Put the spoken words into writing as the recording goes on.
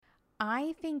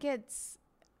I think it's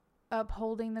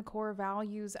upholding the core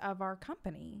values of our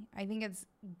company. I think it's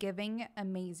giving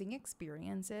amazing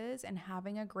experiences and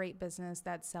having a great business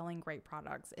that's selling great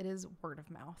products. It is word of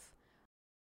mouth.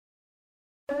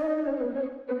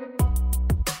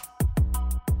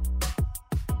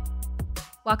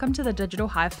 Welcome to the Digital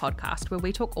Hive podcast, where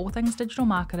we talk all things digital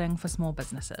marketing for small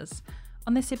businesses.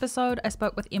 On this episode, I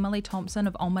spoke with Emily Thompson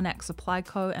of Almanac Supply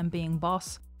Co. and Being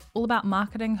Boss, all about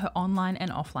marketing her online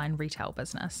and offline retail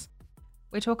business.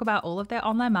 We talk about all of their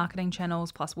online marketing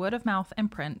channels, plus word of mouth and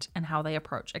print, and how they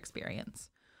approach experience.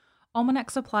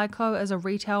 Almanac Supply Co. is a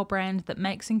retail brand that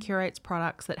makes and curates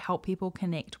products that help people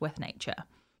connect with nature.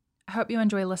 I hope you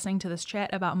enjoy listening to this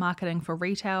chat about marketing for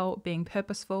retail, being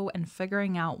purposeful, and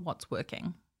figuring out what's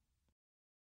working.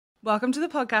 Welcome to the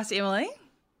podcast, Emily.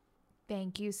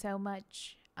 Thank you so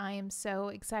much. I am so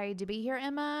excited to be here,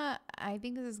 Emma. I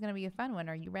think this is going to be a fun one.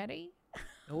 Are you ready?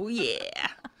 Oh, yeah.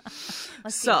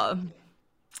 So,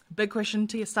 big question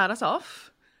to start us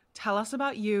off. Tell us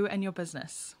about you and your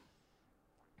business.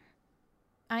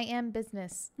 I am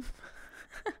business.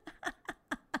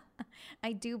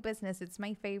 I do business. It's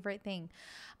my favorite thing.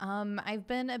 I've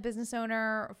been a business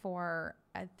owner for,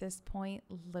 at this point,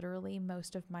 literally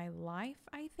most of my life,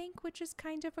 I think, which is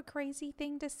kind of a crazy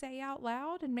thing to say out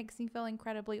loud and makes me feel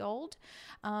incredibly old.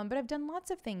 But I've done lots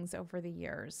of things over the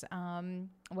years.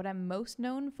 What I'm most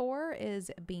known for is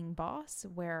Being Boss,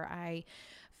 where I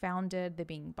founded the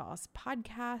Being Boss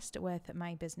podcast with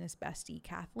my business bestie,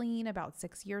 Kathleen, about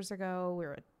 6 years ago. We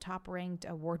were a top-ranked,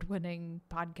 award-winning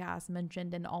podcast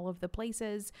mentioned in all of the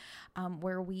places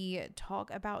where we talk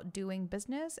about doing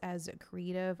business as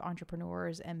creative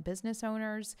entrepreneurs and business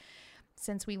owners.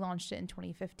 Since we launched it in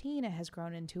 2015, it has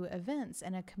grown into events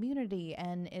and a community,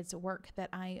 and it's work that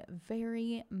I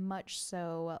very much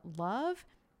so love.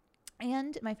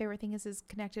 And my favorite thing is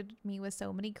connected me with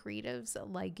so many creatives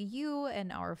like you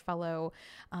and our fellow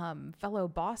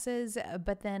bosses.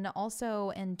 But then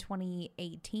also in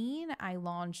 2018, I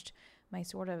launched my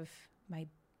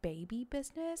baby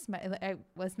business. Well,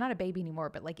 it's not a baby anymore,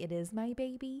 but like it is my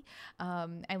baby.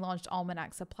 I launched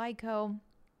Almanac Supply Co.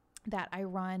 that I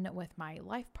run with my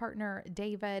life partner,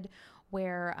 David,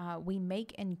 where we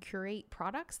make and curate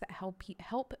products that help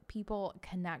people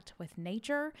connect with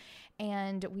nature.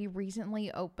 And we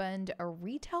recently opened a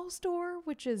retail store,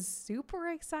 which is super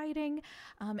exciting.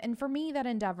 And for me, that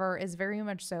endeavor is very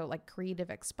much so like creative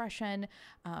expression,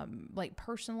 like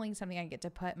personally something I get to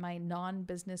put my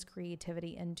non-business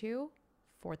creativity into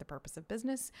for the purpose of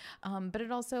business. But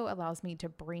it also allows me to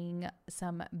bring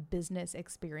some business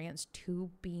experience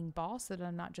to Being Boss, so that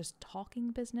I'm not just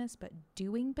talking business, but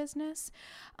doing business.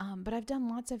 But I've done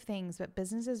lots of things, but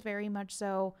business is very much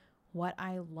so what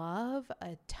I love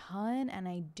a ton, and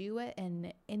I do it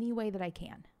in any way that I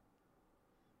can.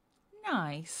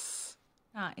 Nice.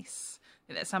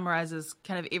 That summarizes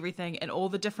kind of everything in all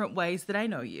the different ways that I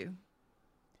know you.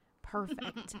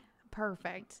 Perfect.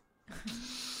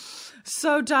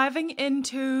 So diving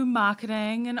into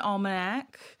marketing and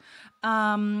Almanac,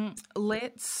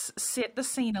 let's set the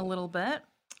scene a little bit.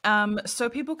 So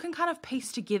people can kind of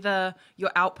piece together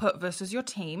your output versus your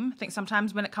team. I think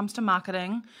sometimes when it comes to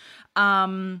marketing,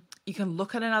 you can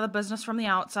look at another business from the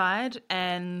outside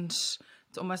and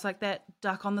it's almost like that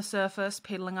duck on the surface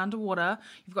pedaling underwater.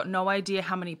 You've got no idea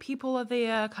how many people are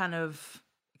there, kind of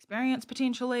experience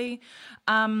potentially.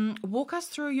 Walk us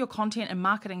through your content and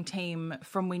marketing team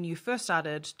from when you first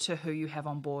started to who you have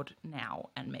on board now,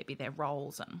 and maybe their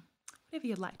roles and whatever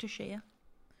you'd like to share.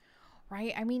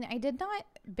 Right. I mean, I did not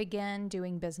begin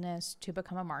doing business to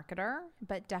become a marketer,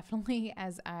 but definitely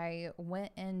as I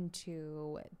went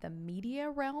into the media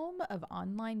realm of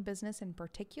online business in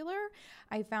particular,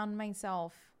 I found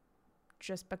myself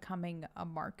just becoming a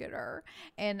marketer.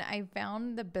 And I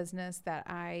found the business that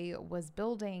I was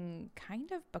building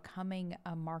kind of becoming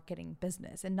a marketing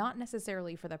business, and not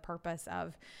necessarily for the purpose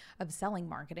of selling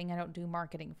marketing. I don't do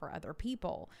marketing for other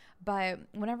people. But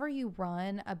whenever you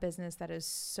run a business that is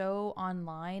so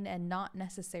online and not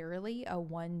necessarily a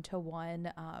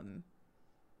one-to-one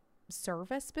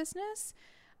service business,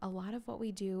 a lot of what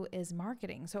we do is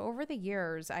marketing. So over the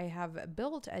years, I have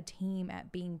built a team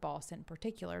at Being Boss in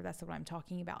particular. That's what I'm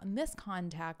talking about in this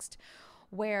context,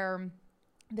 where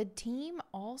the team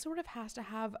all sort of has to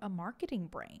have a marketing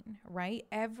brain, right?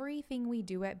 Everything we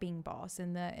do at Being Boss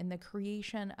in the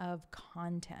creation of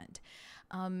content,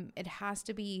 it has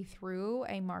to be through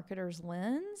a marketer's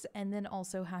lens, and then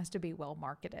also has to be well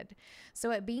marketed.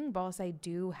 So at Being Boss, I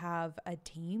do have a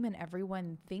team, and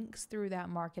everyone thinks through that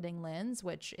marketing lens,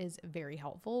 which is very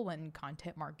helpful when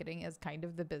content marketing is kind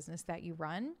of the business that you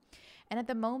run. And at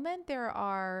the moment, there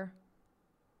are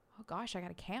oh gosh, I got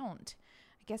to count.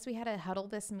 I guess we had a huddle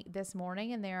this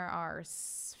morning, and there are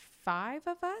 5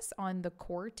 of us on the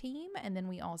core team. And then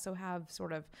we also have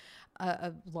sort of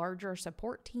a larger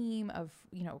support team of,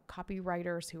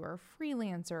 copywriters who are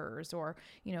freelancers or,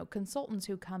 consultants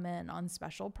who come in on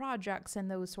special projects and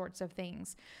those sorts of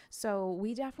things. So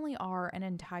we definitely are an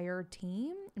entire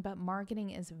team, but marketing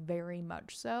is very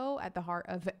much so at the heart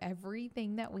of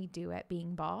everything that we do at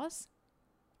Being Boss.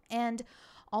 And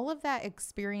all of that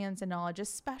experience and knowledge,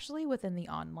 especially within the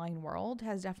online world,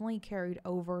 has definitely carried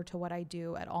over to what I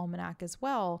do at Almanac as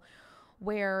well,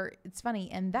 where it's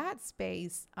funny, in that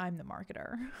space, I'm the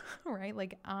marketer, right?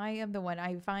 Like I am the one.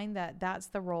 I find that that's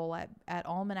the role at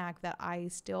Almanac that I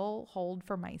still hold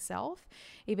for myself.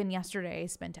 Even yesterday, I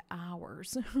spent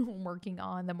hours working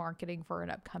on the marketing for an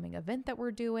upcoming event that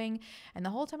we're doing. And the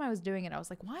whole time I was doing it, I was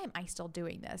like, why am I still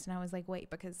doing this? And I was like, wait,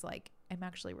 because I'm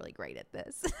actually really great at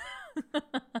this.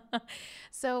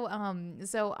 So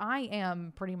I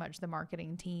am pretty much the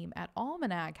marketing team at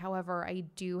Almanac. However, I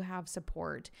do have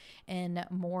support in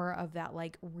more of that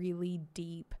really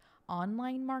deep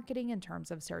online marketing in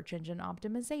terms of search engine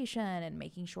optimization and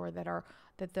making sure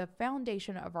that the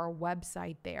foundation of our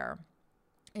website there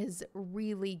is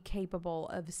really capable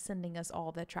of sending us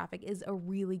all the traffic, is a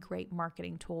really great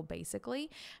marketing tool basically.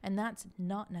 And that's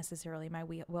not necessarily my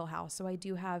wheelhouse. So I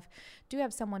do have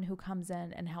someone who comes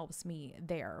in and helps me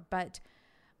there. But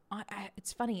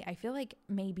it's funny, I feel like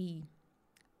maybe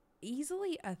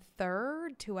easily a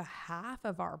third to a half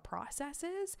of our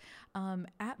processes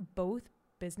at both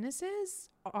businesses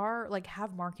are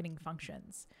have marketing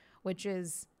functions, which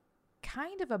is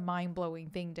kind of a mind-blowing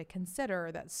thing to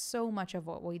consider, that so much of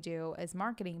what we do is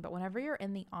marketing. But whenever you're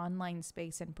in the online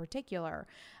space in particular,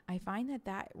 I find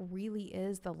that really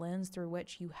is the lens through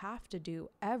which you have to do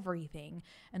everything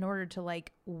in order to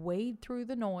wade through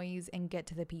the noise and get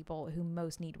to the people who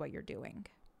most need what you're doing.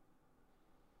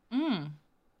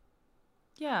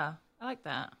 Yeah, I like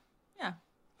that. Yeah.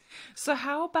 So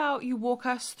how about you walk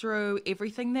us through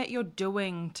everything that you're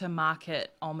doing to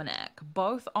market Almanac,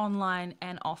 both online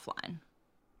and offline?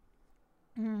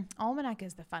 Almanac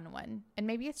is the fun one. And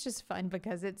maybe it's just fun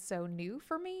because it's so new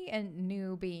for me, and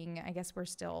new being, I guess we're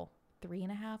still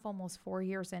 3.5, almost 4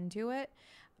 years into it.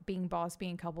 Being Boss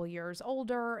being a couple years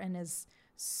older and is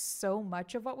so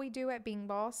much of what we do at Being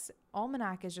Boss.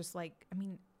 Almanac is just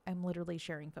I'm literally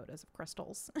sharing photos of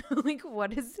crystals.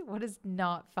 What is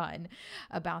not fun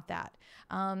about that?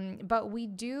 But we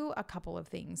do a couple of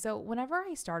things. So whenever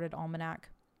I started Almanac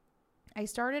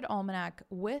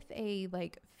with a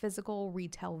physical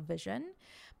retail vision,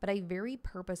 but I very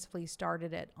purposefully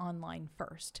started it online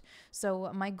first.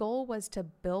 So my goal was to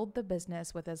build the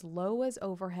business with as low as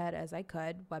overhead as I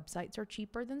could. Websites are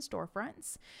cheaper than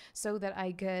storefronts, so that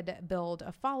I could build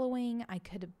a following. I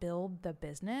could build the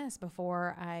business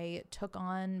before I took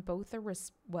on both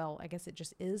I guess it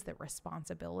just is the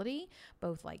responsibility,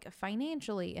 both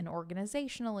financially and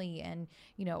organizationally and,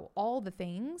 all the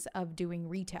things of doing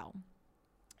retail.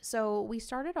 So we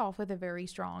started off with a very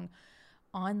strong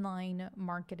online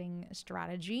marketing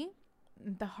strategy,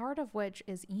 the heart of which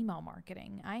is email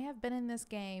marketing. I have been in this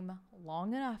game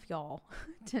long enough, y'all,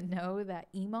 to know that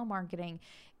email marketing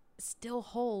still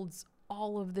holds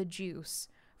all of the juice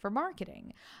for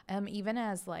marketing. Even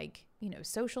as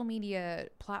social media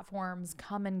platforms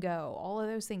come and go, all of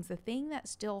those things, the thing that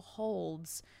still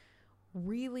holds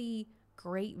really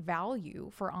great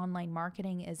value for online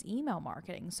marketing is email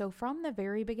marketing. So from the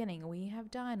very beginning, we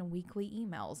have done weekly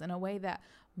emails in a way that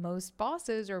most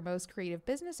bosses or most creative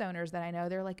business owners that I know,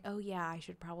 they're like, oh yeah, I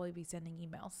should probably be sending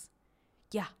emails.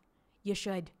 Yeah, you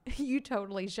should. You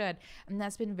totally should. And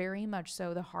that's been very much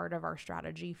so the heart of our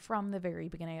strategy from the very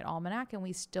beginning at Almanac. And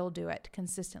we still do it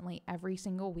consistently every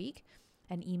single week.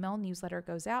 An email newsletter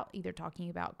goes out, either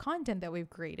talking about content that we've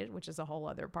created, which is a whole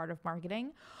other part of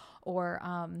marketing, or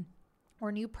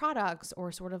new products,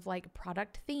 or sort of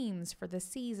product themes for the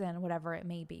season, whatever it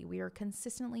may be. We are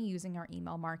consistently using our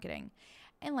email marketing.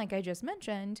 And like I just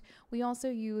mentioned, we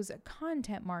also use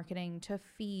content marketing to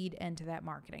feed into that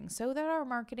marketing so that our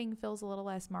marketing feels a little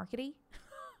less markety.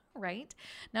 Right?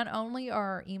 Not only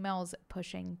are our emails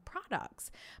pushing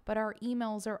products, but our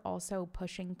emails are also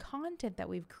pushing content that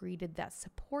we've created that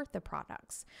support the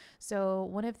products. So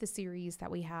one of the series that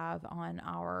we have on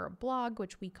our blog,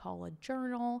 which we call a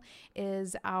journal,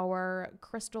 is our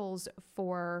crystals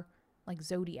for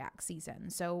zodiac season.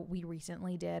 So we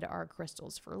recently did our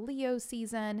crystals for Leo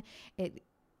season. It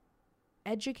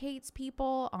educates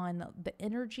people on the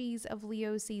energies of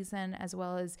Leo season, as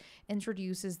well as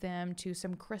introduces them to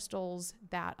some crystals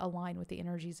that align with the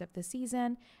energies of the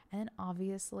season. And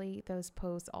obviously those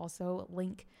posts also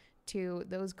link to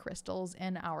those crystals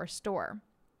in our store.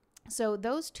 So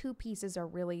those two pieces are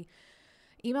really,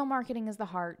 email marketing is the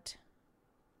heart,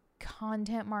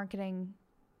 content marketing.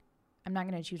 I'm not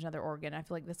going to choose another organ. I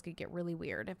feel like this could get really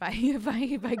weird if I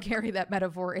carry that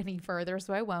metaphor any further,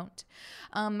 so I won't.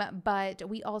 But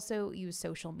we also use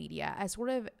social media as sort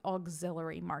of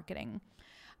auxiliary marketing.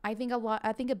 I think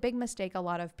a big mistake a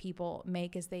lot of people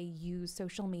make is they use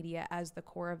social media as the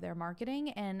core of their marketing,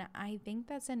 and I think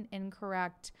that's an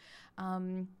incorrect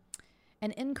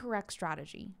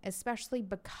strategy, especially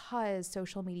because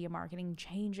social media marketing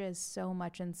changes so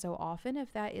much and so often.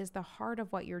 If that is the heart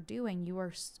of what you're doing, you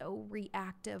are so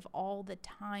reactive all the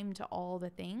time to all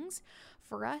the things.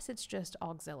 For us, it's just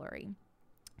auxiliary.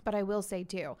 But I will say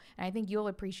too, and I think you'll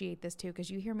appreciate this too,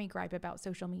 because you hear me gripe about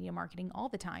social media marketing all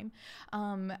the time.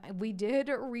 We did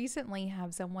recently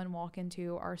have someone walk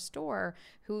into our store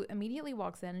who immediately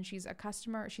walks in, and she's a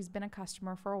customer. She's been a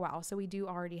customer for a while, so we do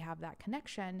already have that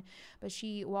connection. But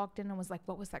she walked in and was like,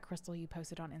 "What was that crystal you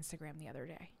posted on Instagram the other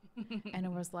day?" And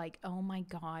it was like, "Oh my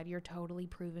God, you're totally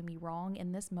proving me wrong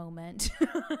in this moment."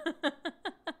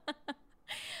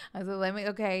 I was like,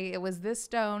 okay, it was this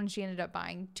stone. She ended up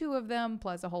buying 2 of them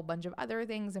plus a whole bunch of other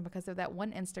things. And because of that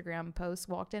one Instagram post,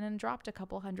 walked in and dropped a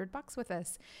couple $100 with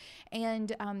us.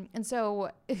 And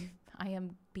so I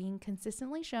am being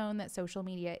consistently shown that social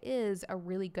media is a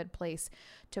really good place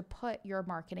to put your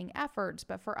marketing efforts.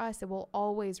 But for us, it will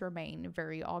always remain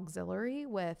very auxiliary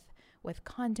with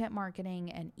content marketing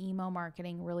and email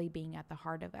marketing really being at the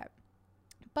heart of it.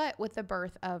 But with the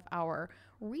birth of our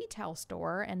retail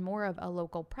store and more of a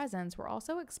local presence, we're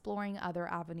also exploring other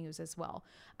avenues as well.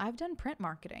 I've done print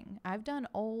marketing. I've done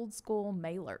old school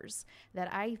mailers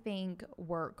that I think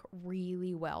work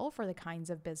really well for the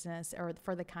kinds of business or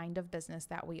for the kind of business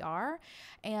that we are.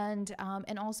 And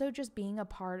also just being a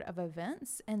part of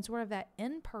events and sort of that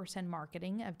in-person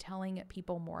marketing of telling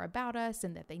people more about us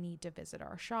and that they need to visit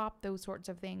our shop, those sorts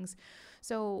of things.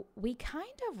 So we kind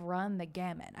of run the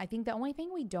gamut. I think the only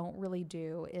thing we don't really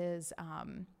do is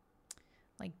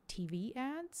like TV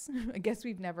ads. I guess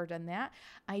we've never done that.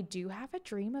 I do have a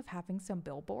dream of having some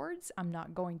billboards. I'm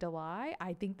not going to lie.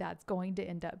 I think that's going to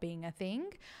end up being a thing.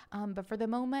 But for the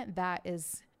moment, that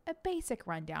is a basic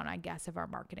rundown, I guess, of our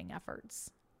marketing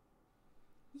efforts.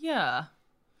 Yeah.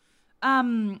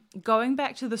 Going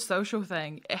back to the social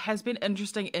thing, it has been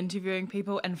interesting interviewing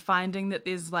people and finding that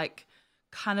there's like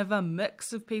kind of a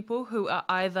mix of people who are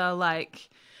either like,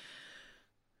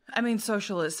 I mean,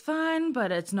 social is fine,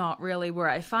 but it's not really where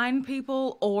I find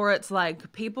people, or it's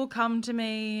like people come to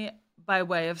me by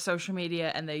way of social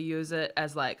media and they use it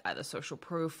as like either social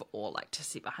proof or like to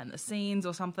see behind the scenes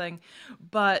or something.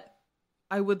 But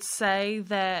I would say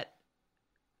that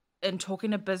in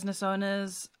talking to business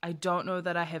owners, I don't know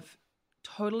that I have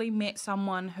totally met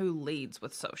someone who leads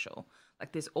with social.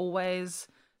 Like there's always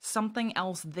something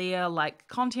else there, like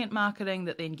content marketing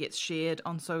that then gets shared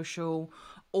on social,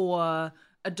 or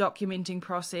a documenting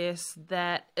process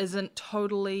that isn't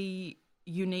totally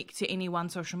unique to any one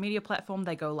social media platform.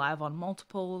 They go live on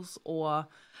multiples, or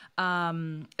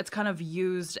it's kind of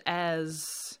used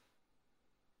as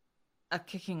a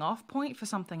kicking off point for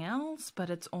something else, but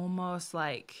it's almost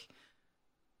like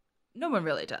no one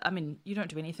really does. I mean, you don't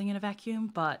do anything in a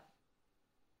vacuum, but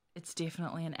it's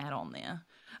definitely an add-on there.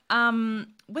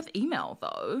 With email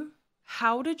though,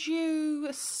 how did you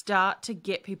start to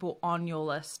get people on your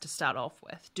list to start off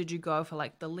with? Did you go for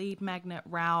like the lead magnet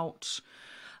route?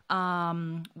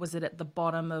 Was it at the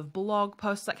bottom of blog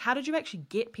posts? Like, how did you actually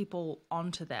get people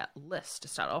onto that list to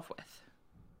start off with?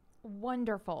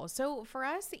 Wonderful. So for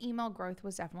us, the email growth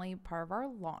was definitely part of our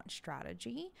launch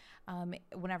strategy.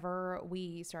 Whenever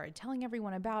we started telling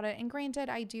everyone about it, and granted,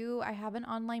 I have an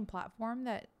online platform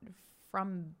that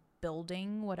from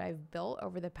building what I've built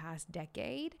over the past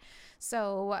decade.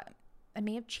 So I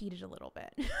may have cheated a little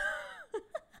bit.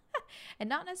 And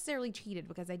not necessarily cheated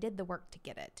because I did the work to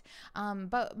get it.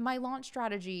 But my launch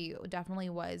strategy definitely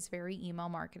was very email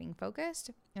marketing focused.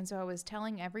 And so I was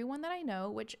telling everyone that I know,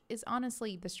 which is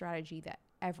honestly the strategy that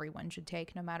everyone should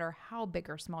take, no matter how big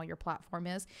or small your platform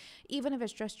is. Even if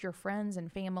it's just your friends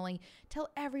and family, tell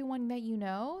everyone that you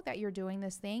know that you're doing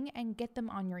this thing and get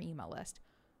them on your email list.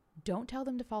 Don't tell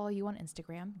them to follow you on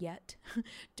Instagram yet.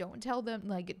 Don't tell them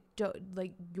like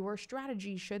your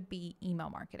strategy should be email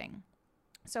marketing.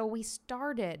 So we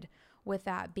started with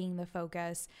that being the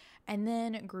focus and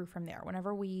then grew from there.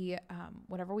 Whenever we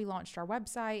launched our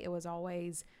website, it was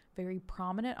always very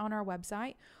prominent on our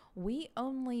website. We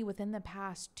only within the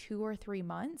past 2 or 3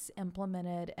 months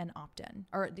implemented an opt-in,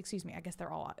 or excuse me, I guess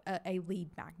they're all a lead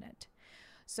magnet.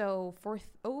 So for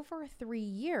over 3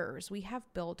 years, we have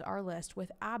built our list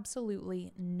with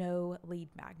absolutely no lead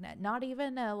magnet, not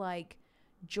even a like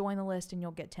join the list and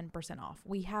you'll get 10% off.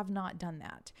 We have not done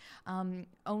that.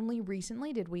 Only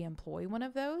recently did we employ one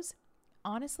of those,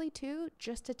 honestly too,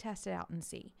 just to test it out and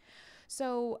see.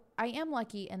 So I am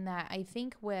lucky in that I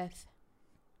think with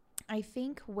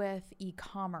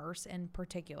e-commerce in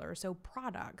particular, so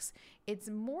products, it's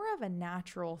more of a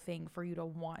natural thing for you to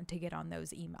want to get on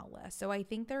those email lists. So I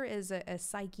think there is a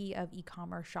psyche of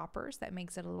e-commerce shoppers that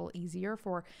makes it a little easier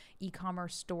for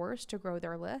e-commerce stores to grow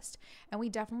their list. And we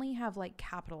definitely have like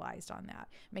capitalized on that,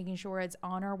 making sure it's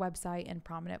on our website in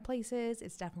prominent places.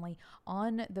 It's definitely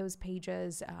on those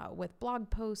pages with blog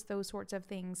posts, those sorts of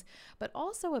things. But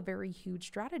also a very huge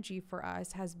strategy for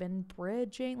us has been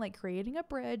creating a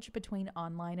bridge between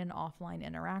online and offline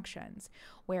interactions,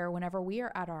 where whenever we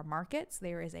are at our markets,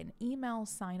 there is an email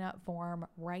sign up form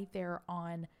right there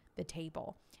on the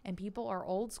table. And people are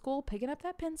old school picking up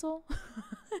that pencil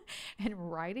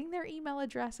and writing their email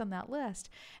address on that list.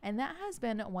 And that has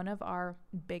been one of our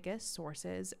biggest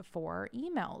sources for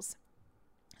emails.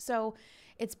 So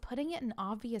it's putting it in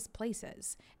obvious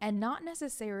places and not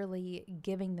necessarily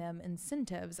giving them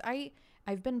incentives.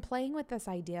 I've been playing with this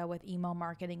idea with email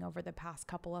marketing over the past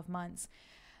couple of months,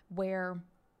 where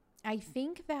I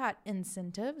think that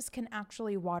incentives can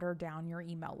actually water down your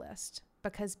email list,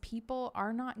 because people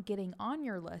are not getting on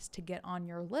your list to get on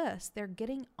your list. They're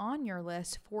getting on your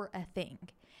list for a thing.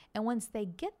 And once they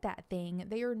get that thing,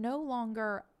 they are no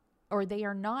longer, or they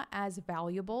are not as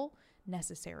valuable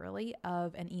necessarily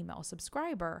of an email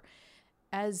subscriber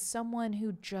as someone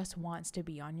who just wants to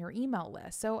be on your email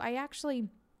list. So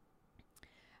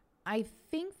I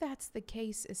think that's the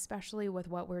case, especially with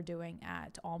what we're doing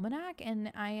at Almanac.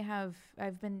 And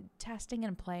I've been testing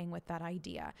and playing with that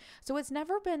idea. So it's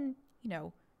never been,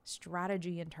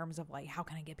 strategy in terms of like, how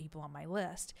can I get people on my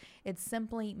list? It's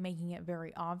simply making it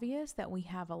very obvious that we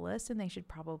have a list and they should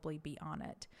probably be on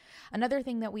it. Another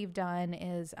thing that we've done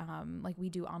is we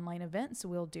do online events. So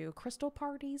we'll do crystal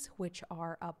parties, which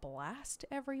are a blast,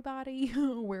 everybody,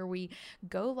 where we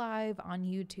go live on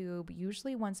YouTube,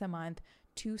 usually once a month,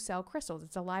 to sell crystals.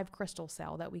 It's a live crystal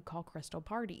sale that we call crystal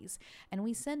parties. And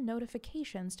we send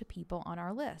notifications to people on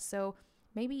our list. So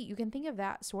maybe you can think of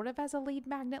that sort of as a lead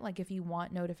magnet. Like if you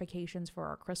want notifications for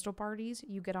our crystal parties,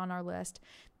 you get on our list.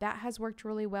 That has worked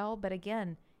really well. But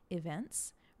again,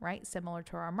 events, right? Similar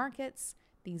to our markets.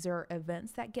 These are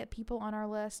events that get people on our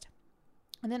list.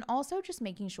 And then also just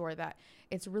making sure that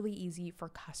it's really easy for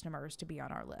customers to be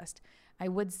on our list. I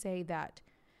would say that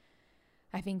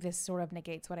I think this sort of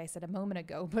negates what I said a moment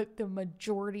ago, but the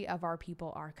majority of our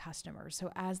people are customers. So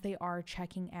as they are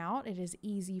checking out, it is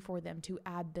easy for them to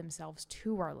add themselves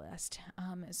to our list.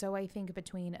 So I think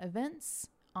between events,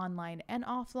 online and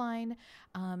offline,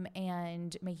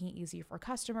 and making it easy for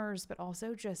customers, but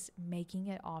also just making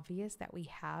it obvious that we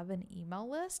have an email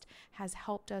list has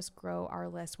helped us grow our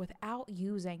list without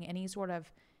using any sort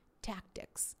of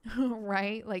tactics,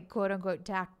 right? Like quote unquote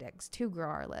tactics to grow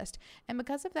our list. And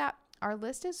because of that, our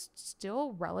list is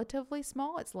still relatively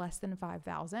small. It's less than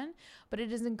 5,000, but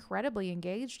it is incredibly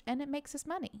engaged and it makes us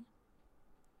money.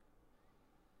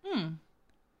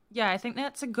 Yeah, I think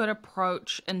that's a good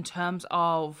approach in terms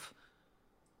of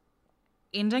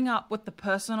ending up with the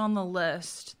person on the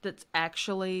list that's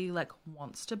actually like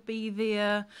wants to be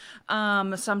there.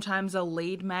 Sometimes a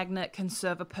lead magnet can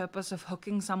serve a purpose of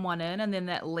hooking someone in, and then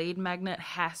that lead magnet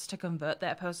has to convert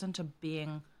that person to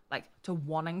being to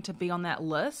wanting to be on that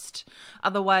list.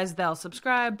 Otherwise they'll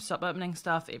subscribe, stop opening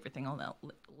stuff, everything will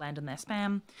land in their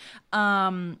spam,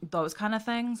 those kind of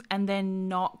things. And they're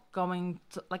not going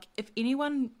to, if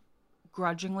anyone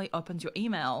grudgingly opens your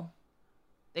email,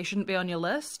 they shouldn't be on your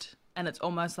list. And it's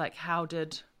almost like, how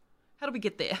did we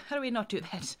get there? How do we not do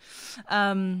that?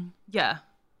 Yeah.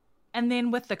 And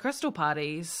then with the crystal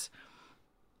parties,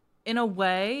 in a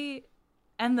way,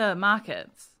 and the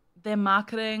markets, they're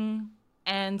marketing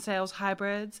and sales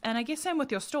hybrids. And I guess same with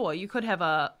your store. You could have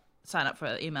a sign up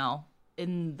for email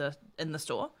in the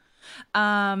store.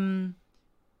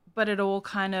 But it all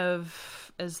kind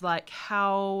of is like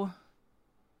how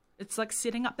it's like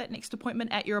setting up that next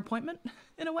appointment at your appointment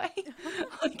in a way.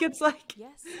 It's like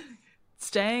yes,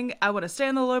 I want to stay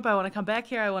in the loop. I want to come back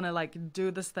here. I want to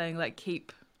do this thing,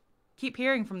 keep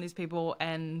hearing from these people,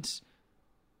 and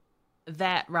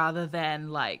that rather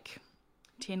than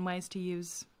 10 ways to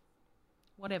use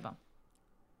whatever.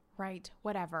 Right,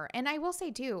 whatever. And I will say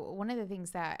too, one of the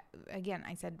things that, again,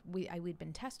 I said we'd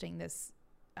been testing this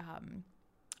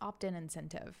opt-in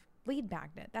incentive, lead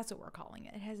magnet. That's what we're calling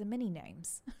it. It has many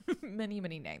names, many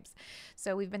names.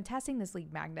 So we've been testing this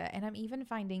lead magnet, and I'm even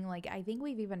finding I think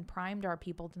we've even primed our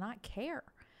people to not care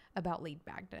about lead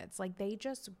magnets. They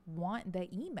just want the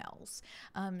emails.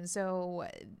 So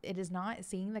it is not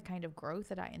seeing the kind of growth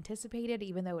that I anticipated,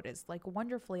 even though it is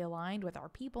wonderfully aligned with our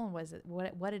people and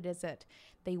what it is that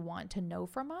they want to know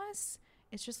from us.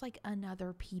 It's just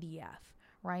another PDF.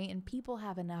 Right? And people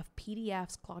have enough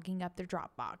PDFs clogging up their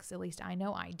Dropbox. At least I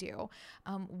know I do.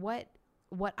 What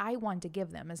I want to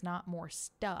give them is not more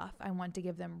stuff. I want to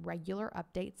give them regular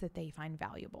updates that they find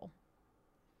valuable.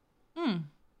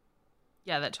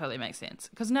 Yeah, that totally makes sense.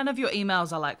 Because none of your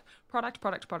emails are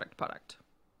product.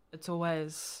 It's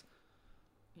always,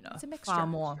 it's a mixture. Far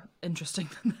more interesting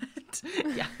than that.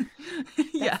 Yeah.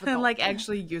 Yeah,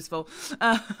 actually useful,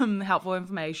 helpful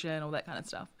information, all that kind of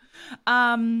stuff.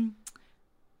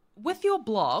 With your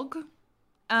blog,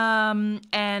 and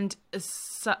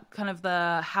kind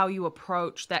of how you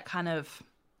approach that kind of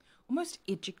almost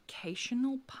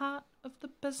educational part of the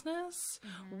business,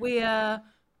 where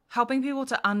helping people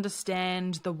to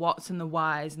understand the what's and the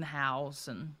whys and the hows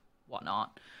and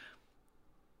whatnot.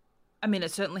 I mean,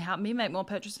 it certainly helped me make more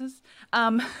purchases.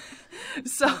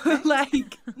 So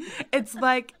it's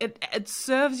it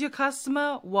serves your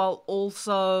customer while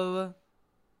also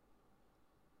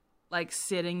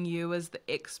setting you as the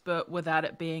expert without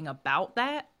it being about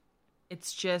that.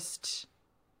 It's just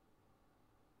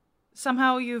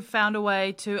somehow you've found a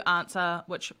way to answer,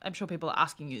 which I'm sure people are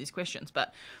asking you these questions,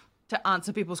 but to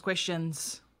answer people's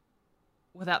questions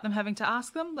without them having to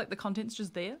ask them. The content's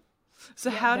just there. So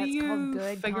how do you called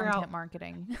good figure content out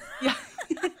marketing? Yeah.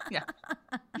 Yeah.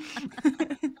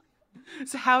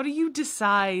 So how do you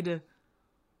decide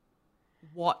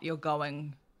what you're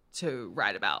going to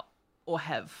write about or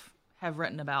have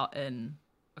written about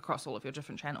across all of your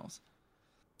different channels?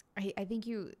 I think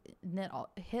you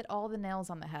hit all the nails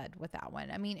on the head with that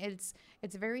one. I mean, it's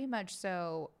very much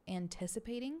so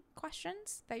anticipating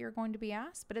questions that you're going to be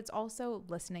asked, but it's also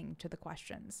listening to the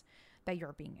questions that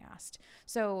you're being asked.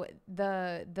 So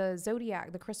the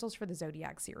Zodiac, the crystals for the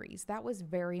Zodiac series, that was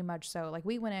very much so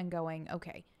we went in going,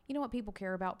 okay, you know what people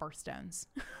care about? Birthstones.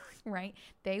 Right?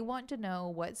 They want to know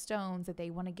what stones that they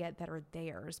want to get that are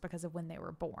theirs because of when they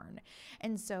were born.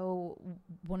 And so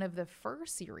one of the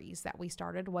first series that we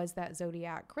started was that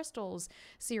Zodiac Crystals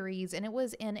series, and it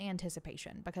was in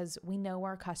anticipation because we know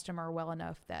our customer well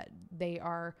enough that they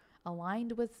are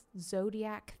aligned with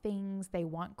zodiac things. They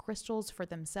want crystals for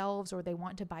themselves, or they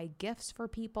want to buy gifts for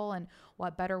people. And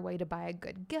what better way to buy a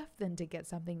good gift than to get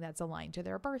something that's aligned to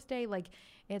their birthday?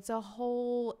 It's a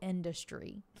whole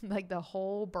industry, the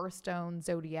whole birthstone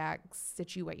zodiac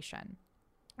situation.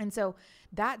 And so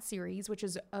that series, which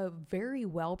is a very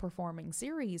well-performing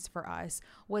series for us,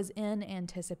 was in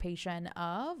anticipation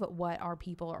of what our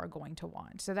people are going to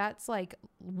want. So that's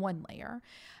one layer.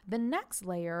 The next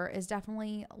layer is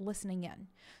definitely listening in.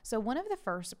 So one of the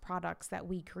first products that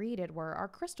we created were our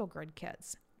crystal grid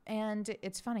kits. And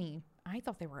it's funny, I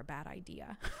thought they were a bad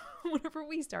idea. Whenever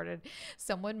we started,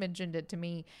 someone mentioned it to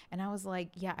me and I was like,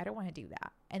 yeah, I don't want to do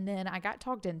that. And then I got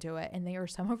talked into it, and they are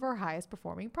some of our highest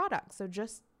performing products. So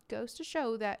just goes to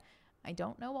show that I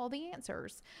don't know all the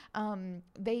answers.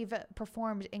 They've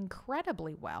performed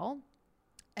incredibly well.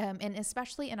 And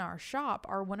especially in our shop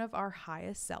are one of our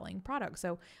highest selling products.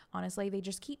 So honestly, they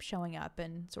just keep showing up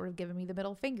and sort of giving me the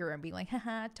middle finger and being like,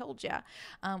 haha, told ya,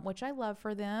 which I love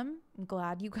for them. I'm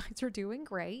glad you guys are doing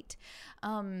great.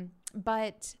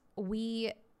 But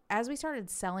as we started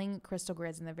selling crystal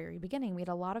grids in the very beginning, we had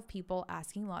a lot of people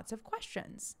asking lots of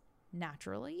questions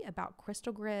naturally about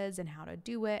crystal grids and how to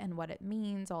do it and what it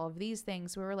means, all of these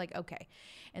things. So we were like, okay,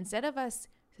 instead of us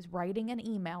writing an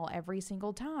email every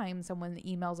single time someone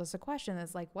emails us a question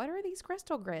that's what are these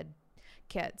crystal grid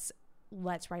kits?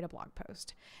 Let's write a blog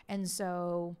post. And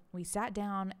so we sat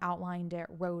down, outlined it,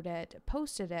 wrote it,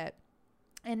 posted it.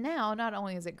 And now not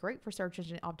only is it great for search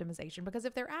engine optimization, because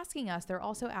if they're asking us, they're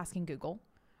also asking Google,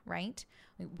 right?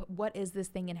 What is this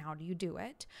thing and how do you do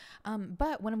it?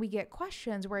 But when we get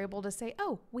questions, we're able to say,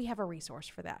 oh, we have a resource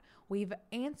for that. We've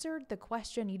answered the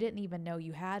question you didn't even know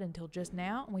you had until just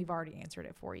now, and we've already answered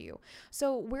it for you.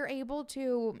 So we're able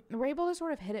to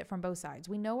sort of hit it from both sides.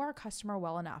 We know our customer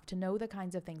well enough to know the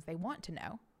kinds of things they want to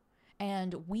know.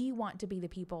 And we want to be the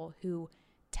people who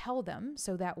tell them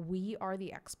so that we are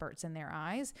the experts in their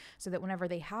eyes, so that whenever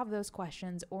they have those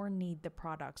questions or need the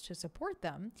products to support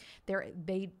them,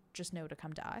 they just know to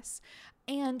come to us.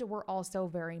 And we're also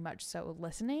very much so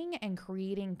listening and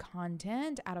creating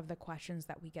content out of the questions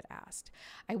that we get asked.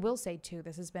 I will say too,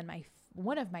 this has been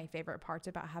one of my favorite parts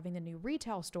about having the new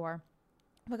retail store,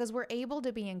 because we're able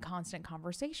to be in constant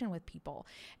conversation with people.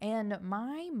 And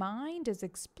my mind is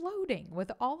exploding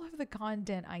with all of the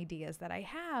content ideas that I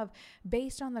have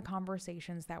based on the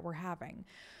conversations that we're having.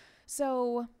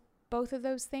 So both of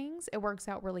those things, it works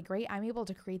out really great. I'm able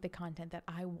to create the content that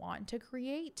I want to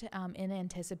create in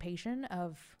anticipation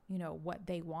of, what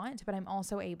they want, but I'm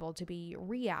also able to be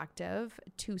reactive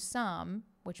to some,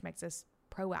 which makes us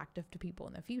proactive to people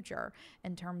in the future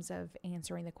in terms of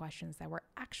answering the questions that were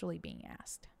actually being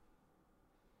asked.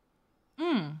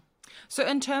 So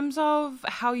in terms of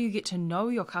how you get to know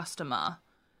your customer,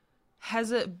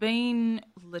 has it been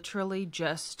literally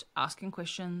just asking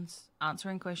questions,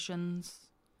 answering questions,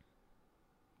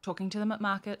 talking to them at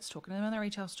markets, talking to them in the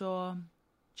retail store,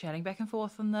 chatting back and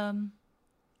forth in the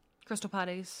crystal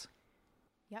parties?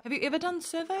 Yep. Have you ever done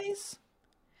surveys?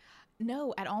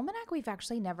 No, at Almanac, we've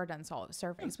actually never done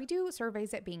surveys. We do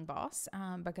surveys at Being Boss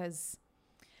because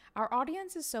our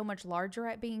audience is so much larger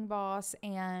at Being Boss,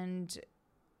 and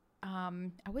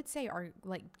I would say our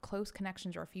close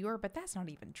connections are fewer, but that's not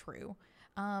even true.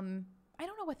 I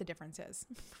don't know what the difference is.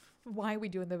 Why are we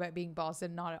doing them at Being Boss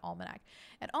and not at Almanac?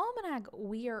 At Almanac,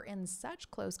 we are in such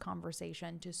close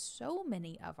conversation to so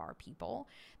many of our people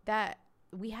that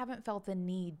we haven't felt the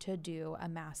need to do a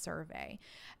mass survey.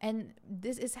 And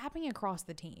this is happening across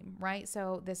the team, right?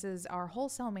 So this is our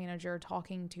wholesale manager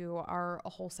talking to our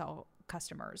wholesale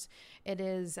customers. It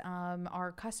is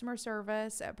our customer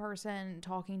service person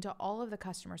talking to all of the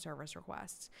customer service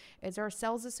requests. It's our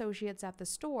sales associates at the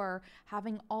store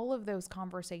having all of those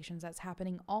conversations that's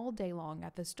happening all day long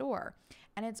at the store.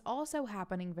 And it's also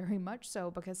happening very much so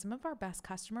because some of our best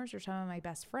customers are some of my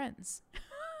best friends.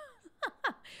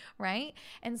 Right?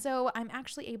 And so I'm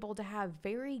actually able to have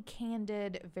very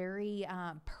candid, very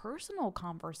personal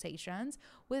conversations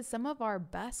with some of our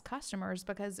best customers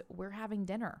because we're having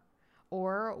dinner,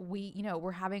 or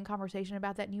we're having a conversation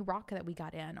about that new rock that we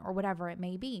got in, or whatever it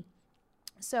may be.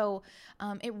 So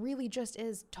it really just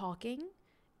is talking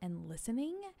and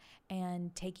listening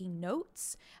and taking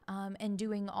notes and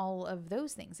doing all of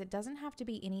those things. It doesn't have to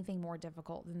be anything more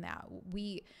difficult than that.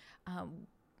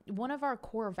 One of our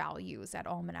core values at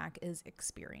Almanac is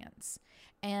experience.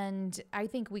 And I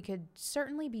think we could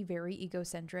certainly be very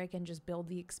egocentric and just build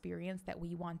the experience that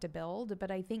we want to build. But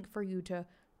I think for you to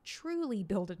truly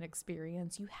build an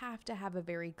experience, you have to have a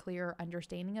very clear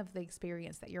understanding of the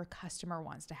experience that your customer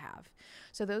wants to have.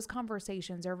 So those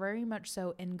conversations are very much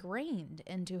so ingrained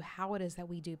into how it is that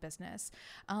we do business.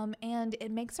 And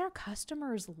it makes our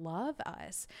customers love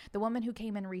us. The woman who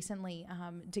came in recently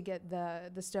to get the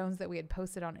stones that we had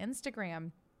posted on Instagram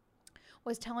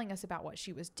was telling us about what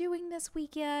she was doing this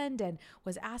weekend and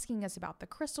was asking us about the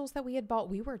crystals that we had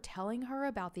bought. We were telling her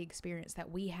about the experience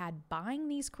that we had buying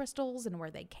these crystals and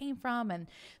where they came from, and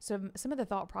some of the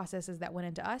thought processes that went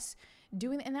into us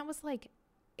doing. And that was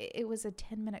it was a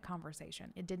 10-minute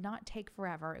conversation. It did not take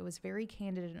forever. It was very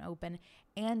candid and open,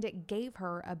 and it gave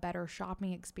her a better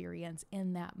shopping experience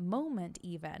in that moment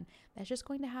even. That's just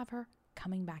going to have her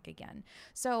coming back again.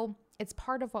 So it's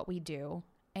part of what we do.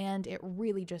 And it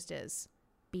really just is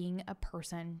being a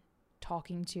person,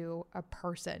 talking to a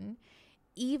person,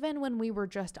 even when we were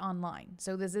just online.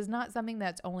 So this is not something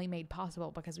that's only made possible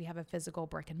because we have a physical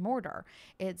brick and mortar.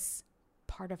 It's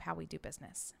part of how we do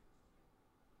business.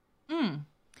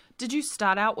 Did you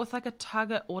start out with a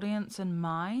target audience in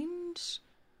mind?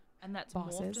 And that's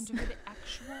Bosses. Morphed into the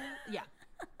actual...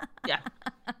 Yeah,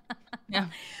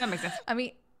 that makes sense. I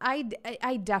mean,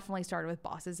 I definitely started with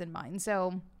bosses in mind.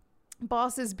 So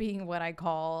bosses being what I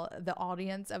call the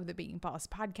audience of the Being Boss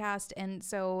podcast. And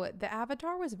so the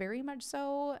avatar was very much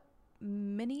so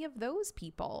many of those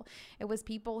people. It was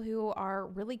people who are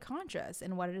really conscious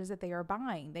in what it is that they are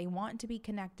buying. They want to be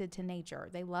connected to nature.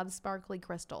 They love sparkly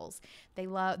crystals. They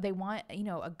want,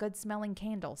 a good smelling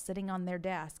candle sitting on their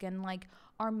desk, and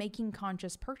are making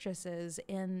conscious purchases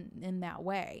in that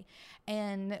way.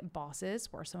 And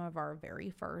bosses were some of our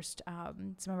very first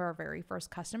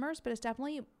customers, but it's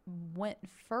definitely went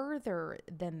further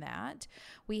than that.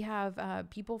 We have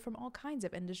people from all kinds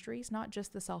of industries, not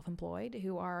just the self-employed,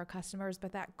 who are our customers,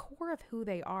 but that core of who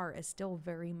they are is still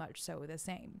very much so the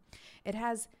same. It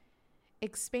has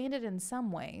expanded in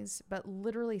some ways, but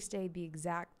literally stayed the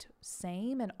exact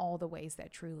same in all the ways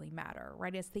that truly matter,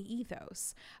 right? It's the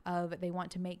ethos of they want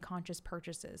to make conscious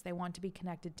purchases. They want to be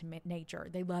connected to nature.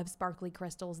 They love sparkly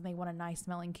crystals, and they want a nice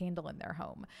smelling candle in their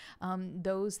home.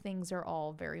 Those things are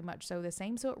all very much so the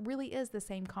same. So it really is the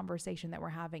same conversation that we're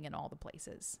having in all the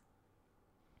places.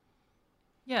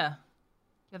 Yeah,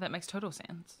 that makes total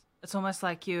sense. It's almost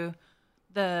like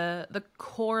the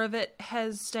core of it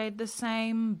has stayed the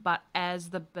same, but as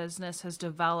the business has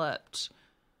developed,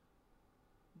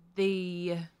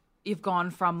 you've gone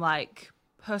from like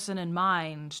person in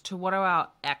mind to what do our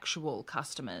actual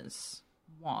customers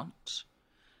want.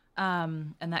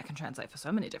 And that can translate for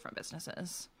so many different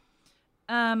businesses.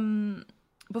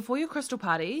 Before your crystal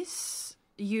parties,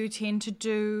 you tend to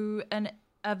do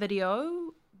a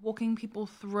video walking people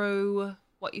through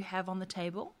what you have on the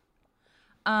table.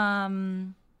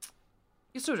 You're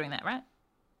still doing that, right?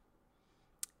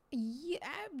 Yeah,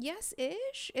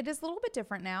 yes-ish. It is a little bit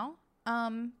different now,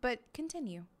 but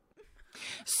continue.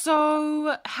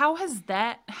 So how has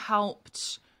that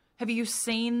helped? Have you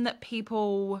seen that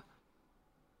people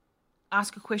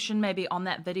ask a question maybe on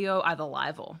that video, either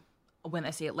live or when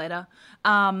they see it later,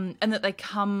 and that they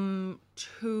come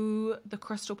to the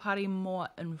crystal party more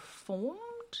informed?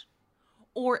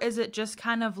 Or is it just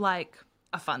kind of like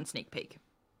a fun sneak peek?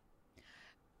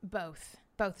 Both.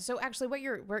 So actually what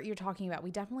you're talking about,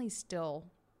 we definitely still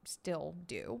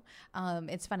do.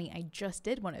 It's funny, I just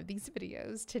did one of these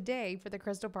videos today for the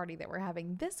crystal party that we're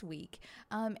having this week.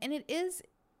 And it is,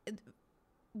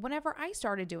 whenever I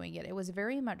started doing it, it was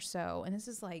very much so, and this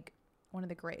is like one of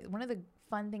the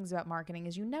fun things about marketing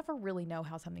is you never really know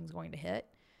how something's going to hit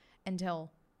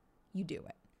until you do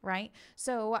it, right?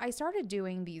 So I started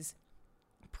doing these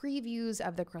previews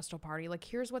of the crystal party. Like,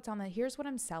 here's what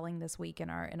I'm selling this week in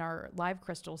our live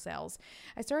crystal sales.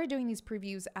 I started doing these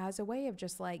previews as a way of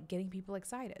just like getting people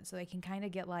excited so they can kind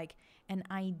of get like an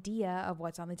idea of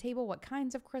what's on the table, what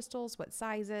kinds of crystals, what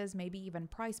sizes, maybe even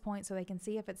price points, so they can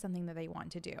see if it's something that they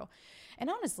want to do. And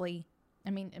honestly, I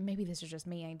mean, maybe this is just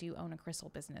me. I do own a crystal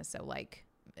business, so like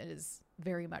it is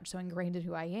very much so ingrained in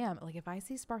who I am. Like, if I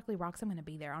see sparkly rocks, I'm going to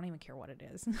be there. I don't even care what it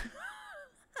is.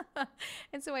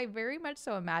 And so I very much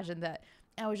so imagined that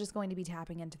I was just going to be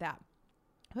tapping into that.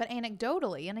 But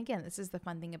anecdotally, and again, this is the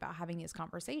fun thing about having these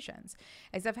conversations,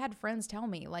 is I've had friends tell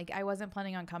me, like, I wasn't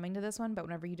planning on coming to this one, but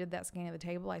whenever you did that scan of the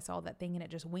table, I saw that thing and it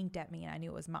just winked at me and I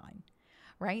knew it was mine.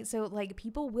 Right? So like,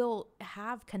 people will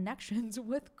have connections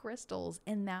with crystals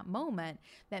in that moment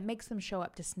that makes them show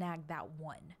up to snag that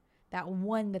one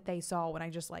that they saw when I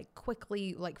just like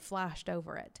quickly like flashed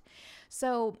over it.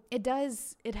 So it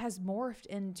has morphed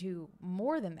into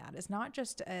more than that. It's not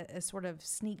just a sort of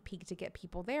sneak peek to get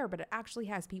people there, but it actually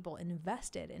has people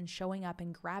invested in showing up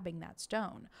and grabbing that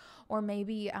stone. Or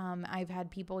maybe I've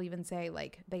had people even say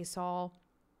like they saw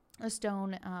a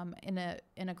stone in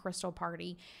a crystal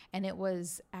party, and it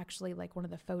was actually like one of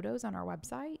the photos on our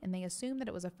website, and they assumed that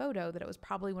it was a photo, that it was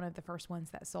probably one of the first ones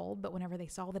that sold. But whenever they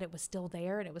saw that it was still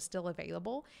there and it was still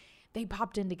available, they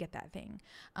popped in to get that thing.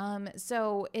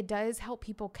 So it does help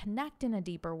people connect in a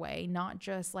deeper way, not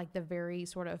just like the very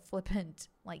sort of flippant,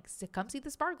 like, come see the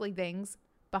sparkly things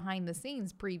behind the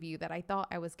scenes preview that I thought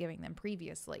I was giving them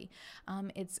previously.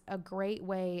 It's a great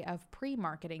way of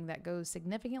pre-marketing that goes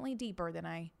significantly deeper than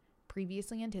I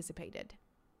previously anticipated.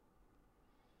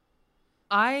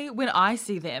 When I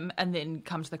see them and then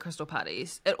come to the crystal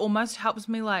parties, it almost helps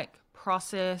me like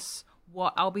process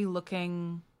what I'll be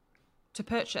looking to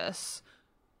purchase.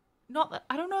 Not that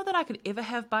I don't know that I could ever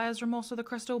have buyer's remorse with a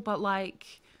crystal, but like,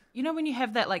 you know, when you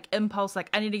have that like impulse, like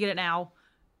I need to get it now,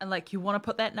 and like you want to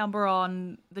put that number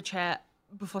on the chat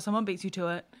before someone beats you to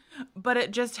it, but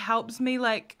it just helps me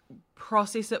like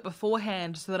process it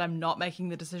beforehand so that I'm not making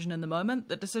the decision in the moment.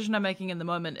 The decision I'm making in the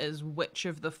moment is which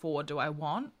of the four do I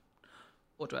want,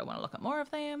 or do I want to look at more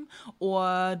of them,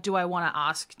 or do I want to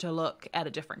ask to look at a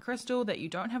different crystal that you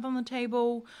don't have on the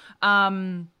table,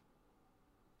 in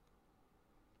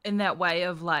that way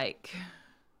of like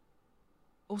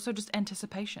also just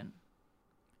anticipation.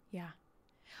 Yeah.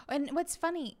 And what's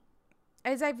funny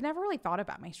is I've never really thought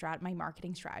about my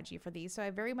marketing strategy for these. So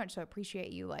I very much so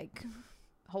appreciate you like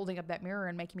holding up that mirror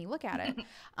and making me look at it.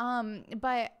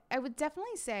 But I would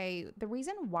definitely say the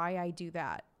reason why I do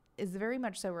that is very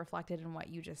much so reflected in what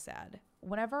you just said.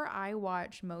 Whenever I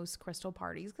watch most crystal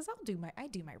parties, because I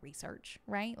do my research,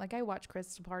 right? Like I watch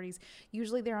crystal parties.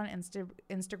 Usually they're on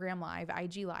Instagram Live,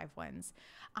 IG Live ones.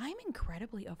 I'm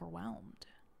incredibly overwhelmed.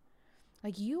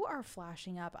 Like, you are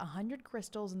flashing up 100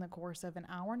 crystals in the course of an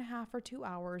hour and a half or 2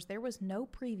 hours. There was no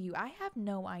preview. I have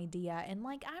no idea. And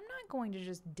like, I'm not going to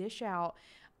just dish out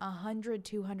 $100,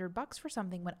 $200 for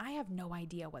something when I have no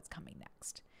idea what's coming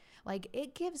next. Like,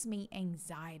 it gives me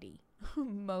anxiety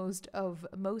most of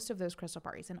those crystal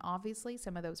parties. And obviously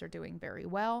some of those are doing very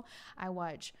well. I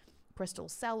watch crystal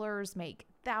sellers make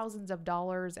thousands of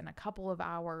dollars in a couple of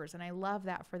hours, and I love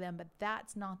that for them, but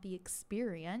that's not the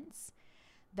experience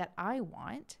that I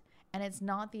want, and it's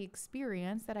not the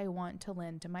experience that I want to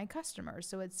lend to my customers.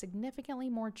 So it's significantly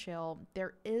more chill.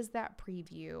 There is that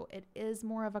preview. It is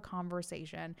more of a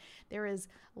conversation. There is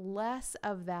less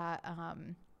of that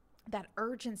that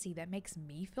urgency that makes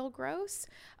me feel gross,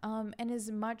 and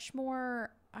is much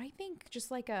more, I think,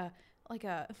 just like a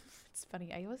it's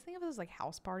funny, I always think of those like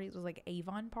house parties with like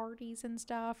Avon parties and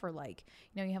stuff, or like,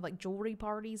 you know, you have like jewelry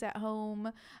parties at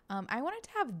home. I wanted to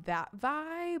have that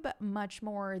vibe much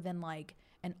more than like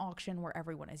an auction where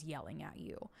everyone is yelling at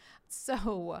you.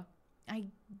 So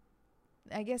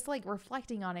I guess, like,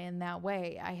 reflecting on it in that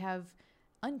way, I have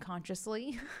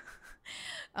unconsciously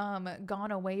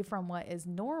gone away from what is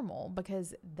normal,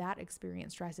 because that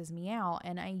experience stresses me out.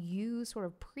 And I use sort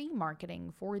of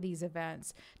pre-marketing for these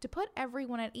events to put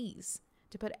everyone at ease,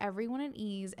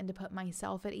 and to put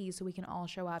myself at ease, so we can all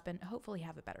show up and hopefully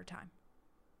have a better time.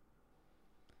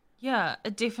 Yeah,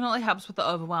 it definitely helps with the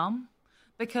overwhelm,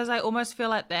 because I almost feel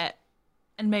like that,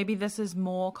 and maybe this is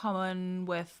more common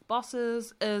with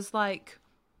bosses, is like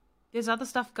there's other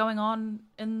stuff going on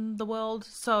in the world.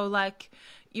 So like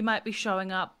you might be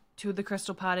showing up to the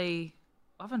crystal party.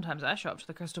 Oftentimes I show up to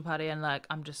the crystal party and like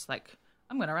I'm just like,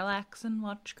 I'm going to relax and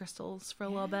watch crystals for a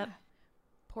little bit.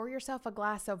 Pour yourself a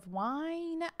glass of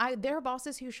wine. There are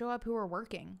bosses who show up who are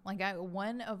working. Like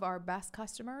one of our best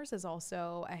customers is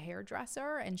also a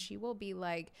hairdresser, and she will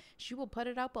put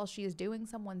it up while she is doing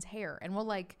someone's hair, and will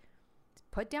like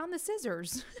put down the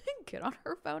scissors, get on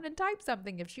her phone and type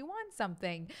something if she wants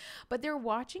something. But they're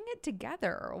watching it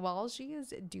together while she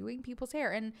is doing people's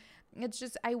hair. And it's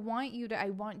just, I want you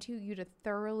to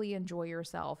thoroughly enjoy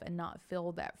yourself and not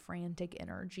feel that frantic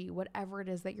energy, whatever it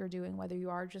is that you're doing, whether you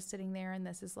are just sitting there and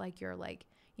this is like your, like,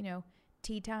 you know,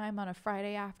 tea time on a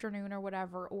Friday afternoon or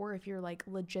whatever, or if you're like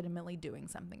legitimately doing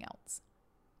something else.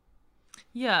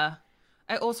 Yeah.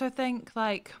 I also think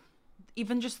like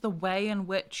even just the way in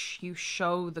which you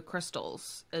show the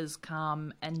crystals is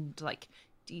calm and like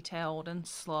detailed and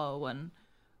slow, and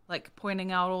like pointing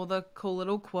out all the cool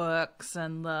little quirks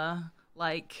and the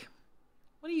like,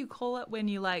 what do you call it when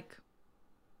you like,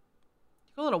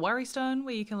 you call it a worry stone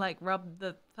where you can like rub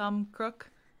the thumb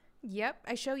crook? Yep,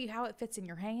 I show you how it fits in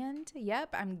your hand. Yep,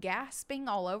 I'm gasping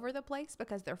all over the place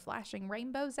because they're flashing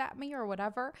rainbows at me or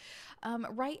whatever.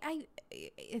 Right?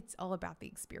 It's all about the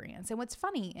experience. And what's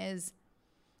funny is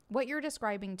what you're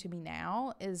describing to me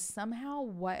now is somehow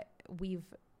what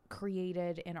we've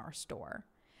created in our store.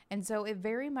 And so it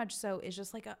very much so is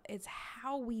just like it's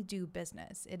how we do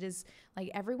business. It is like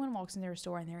everyone walks in their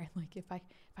store and they're like, if I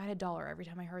had $1 every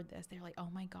time I heard this, they're like, oh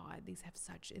my God,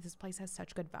 this place has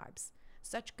such good vibes.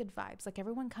 Such good vibes. Like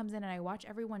everyone comes in and I watch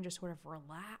everyone just sort of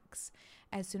relax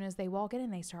as soon as they walk in,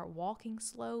 and they start walking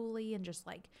slowly and just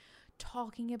like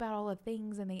talking about all the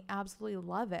things, and they absolutely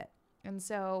love it. And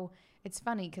so it's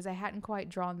funny because I hadn't quite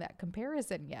drawn that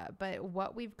comparison yet, but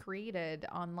what we've created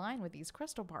online with these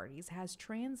crystal parties has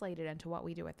translated into what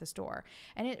we do at the store.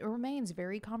 And it remains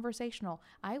very conversational.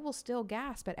 I will still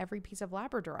gasp at every piece of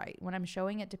labradorite when I'm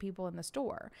showing it to people in the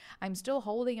store. I'm still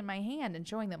holding in my hand and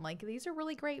showing them like, these are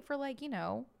really great for like, you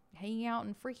know, hanging out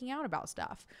and freaking out about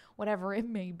stuff, whatever it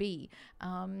may be.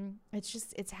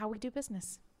 It's how we do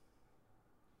business.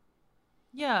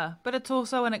 Yeah, but it's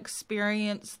also an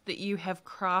experience that you have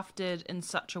crafted in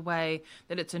such a way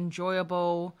that it's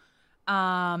enjoyable.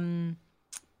 I mean,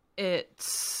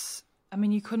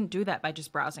 you couldn't do that by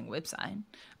just browsing a website.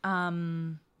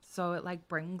 So it like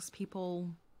brings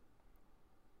people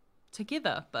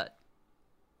together, but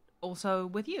also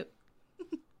with you.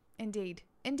 Indeed.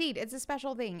 It's a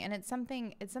special thing. And it's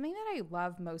something that I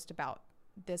love most about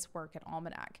this work at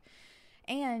Almanac.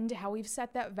 And how we've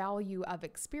set that value of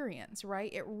experience,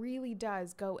 right? It really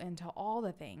does go into all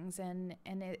the things, and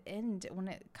when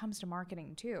it comes to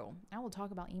marketing too. I will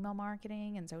talk about email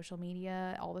marketing and social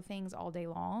media, all the things all day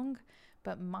long,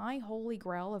 but my holy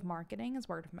grail of marketing is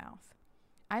word of mouth.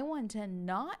 I want to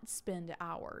not spend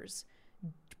hours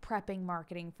prepping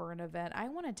marketing for an event. I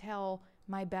want to tell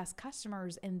my best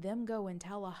customers and them go and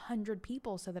tell 100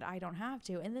 people so that I don't have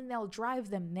to, and then they'll drive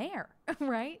them there,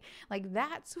 right? Like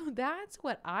that's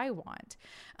what I want.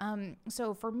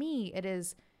 So for me,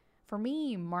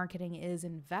 marketing is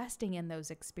investing in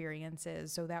those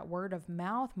experiences so that word of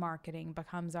mouth marketing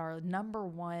becomes our number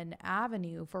one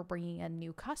avenue for bringing in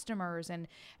new customers and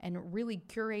really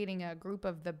curating a group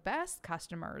of the best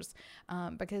customers,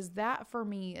 because that for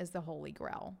me is the holy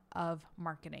grail of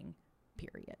marketing,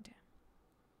 period.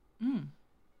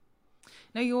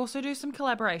 Now you also do some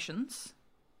collaborations,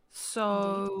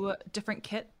 so Indeed. Different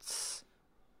kits.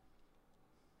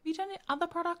 Have you done any other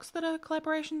products that are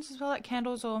collaborations as well, like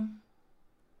candles or?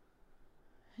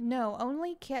 No,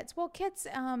 only kits. Well, kits,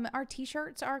 our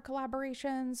t-shirts are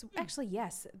collaborations. Actually,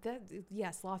 yes,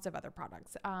 lots of other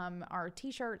products. Our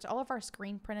t-shirts, all of our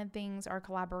screen printed things are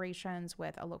collaborations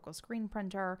with a local screen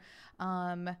printer.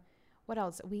 What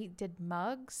else? We did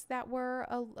mugs that were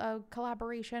a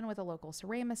collaboration with a local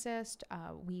ceramicist.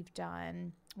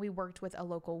 We worked with a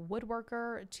local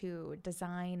woodworker to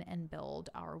design and build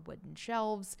our wooden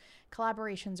shelves.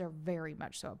 Collaborations are very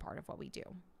much so a part of what we do.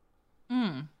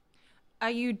 Mm.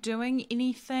 Are you doing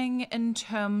anything in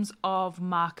terms of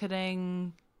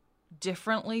marketing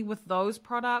differently with those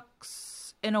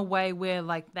products in a way where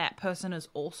like that person is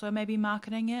also maybe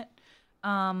marketing it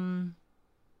on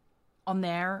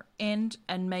their end,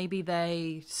 and maybe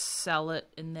they sell it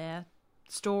in their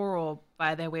store or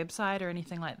by their website or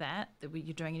anything like that? That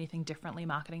you're doing anything differently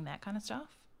marketing that kind of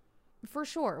stuff? For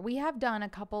sure. We have done a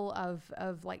couple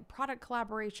of like product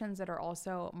collaborations that are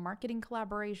also marketing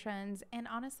collaborations. And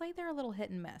honestly, they're a little hit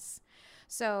and miss.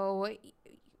 So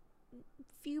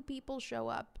few people show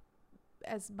up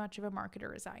as much of a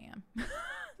marketer as I am.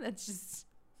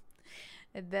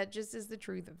 That just is the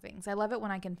truth of things. I love it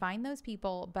when I can find those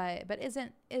people, but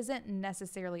isn't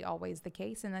necessarily always the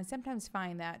case. And I sometimes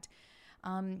find that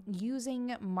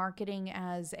using marketing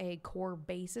as a core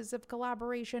basis of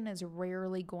collaboration is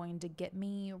rarely going to get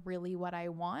me really what I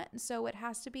want. So it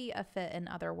has to be a fit in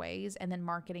other ways, and then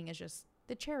marketing is just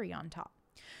the cherry on top.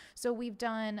 So we've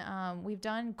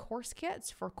done course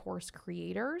kits for course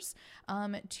creators,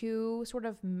 to sort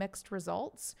of mixed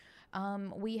results.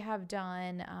 We have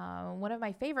done one of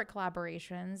my favorite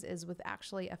collaborations is with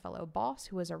actually a fellow boss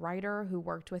who is a writer who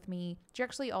worked with me. She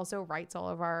actually also writes all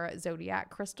of our Zodiac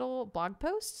crystal blog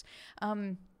posts.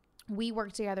 We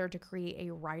worked together to create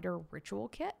a writer ritual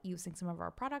kit using some of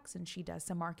our products, and she does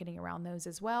some marketing around those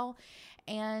as well.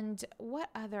 And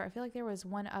I feel like there was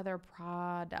one other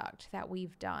product that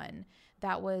we've done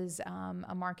that was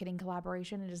a marketing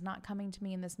collaboration. It is not coming to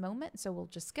me in this moment, so we'll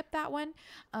just skip that one.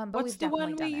 But what's the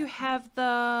one where you have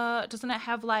doesn't it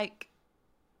have like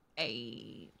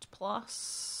 8+,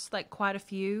 like quite a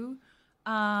few?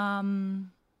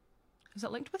 Is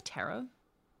it linked with tarot?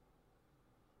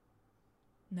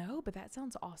 No, but that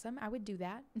sounds awesome. I would do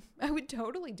that. I would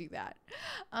totally do that.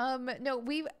 No,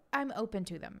 I'm open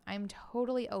to them. I'm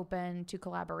totally open to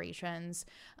collaborations.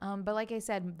 But like I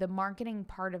said, the marketing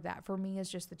part of that for me is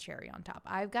just the cherry on top.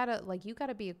 You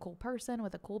gotta be a cool person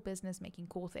with a cool business making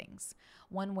cool things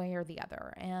one way or the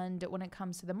other. And when it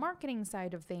comes to the marketing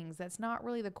side of things, that's not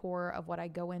really the core of what I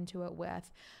go into it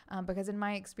with. Because in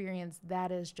my experience,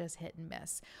 that is just hit and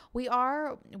miss. We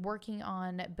are working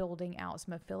on building out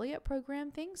some affiliate program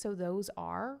things. So those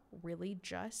are really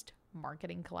just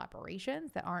marketing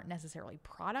collaborations that aren't necessarily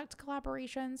product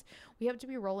collaborations. We have to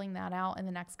be rolling that out in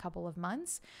the next couple of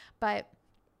months, but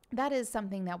that is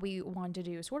something that we want to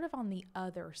do sort of on the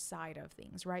other side of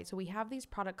things, right? So we have these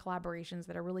product collaborations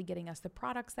that are really getting us the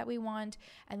products that we want,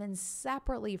 and then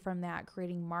separately from that,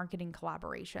 creating marketing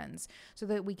collaborations so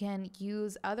that we can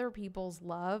use other people's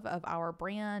love of our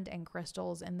brand and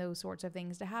crystals and those sorts of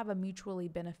things to have a mutually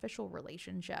beneficial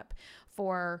relationship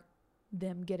for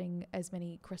them getting as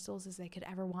many crystals as they could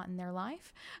ever want in their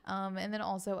life. And then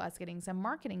also us getting some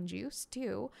marketing juice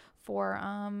too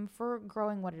for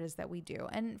growing what it is that we do.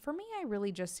 And for me, I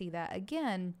really just see that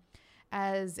again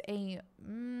as a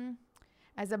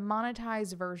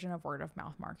monetized version of word of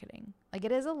mouth marketing. Like,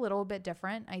 it is a little bit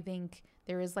different. I think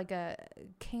there is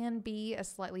can be a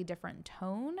slightly different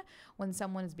tone when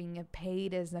someone is being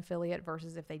paid as an affiliate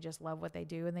versus if they just love what they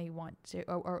do and they want to,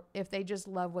 or if they just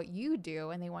love what you do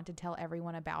and they want to tell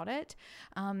everyone about it.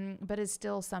 But it's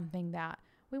still something that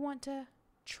we want to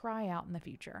try out in the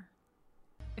future.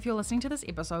 If you're listening to this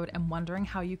episode and wondering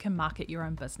how you can market your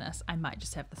own business, I might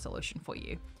just have the solution for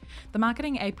you. The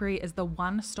Marketing Apiary is the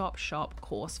one-stop shop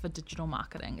course for digital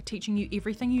marketing, teaching you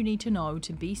everything you need to know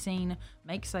to be seen,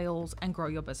 make sales, and grow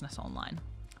your business online.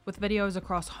 With videos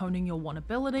across honing your one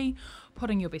ability,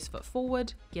 putting your best foot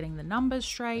forward, getting the numbers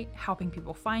straight, helping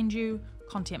people find you,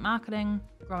 content marketing,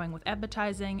 growing with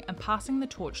advertising, and passing the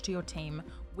torch to your team,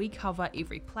 we cover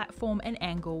every platform and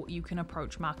angle you can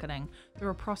approach marketing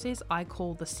through a process I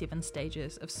call the 7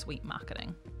 stages of sweet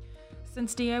marketing.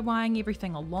 Since DIYing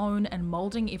everything alone and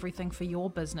molding everything for your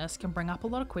business can bring up a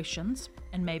lot of questions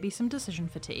and maybe some decision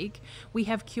fatigue, we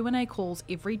have Q&A calls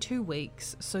every 2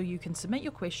 weeks so you can submit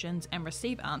your questions and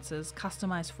receive answers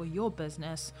customized for your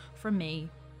business from me,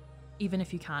 even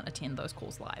if you can't attend those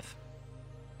calls live.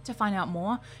 To find out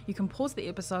more, you can pause the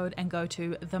episode and go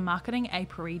to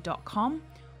themarketingapiary.com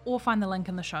or find the link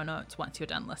in the show notes once you're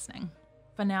done listening.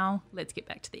 For now, let's get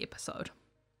back to the episode.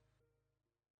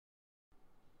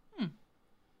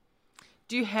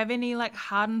 Do you have any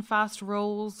hard and fast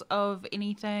rules of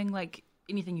anything? Like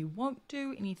anything you won't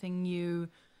do, anything you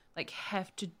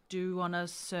have to do on a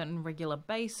certain regular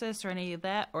basis or any of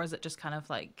that? Or is it just kind of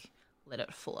let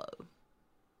it flow?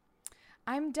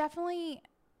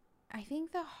 I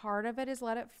think the heart of it is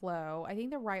let it flow. I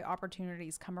think the right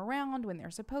opportunities come around when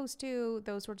they're supposed to,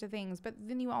 those sorts of things. But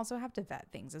then you also have to vet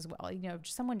things as well.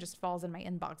 Someone just falls in my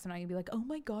inbox and I can be like, oh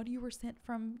my God, you were sent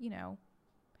from,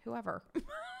 whoever,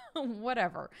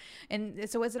 whatever. And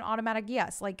so it's an automatic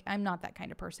yes. Like, I'm not that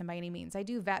kind of person by any means. I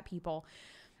do vet people.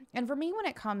 And for me, when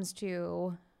it comes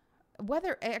to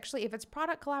if it's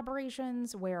product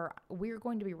collaborations where we're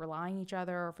going to be relying each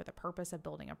other for the purpose of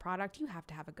building a product, you have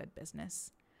to have a good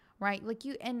business. Right?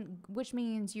 Which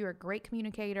means you're a great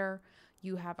communicator,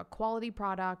 you have a quality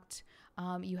product,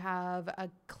 you have a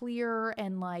clear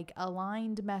and like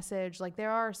aligned message. Like,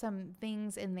 there are some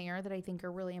things in there that I think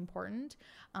are really important.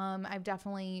 I've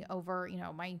definitely over,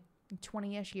 my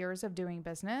 20-ish years of doing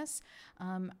business,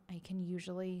 I can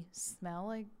usually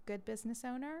smell a good business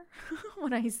owner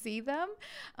when I see them,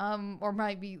 or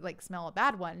might be like smell a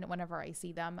bad one whenever I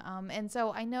see them. And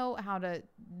so I know how to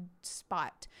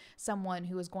spot someone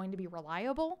who is going to be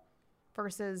reliable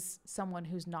versus someone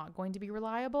who's not going to be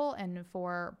reliable. And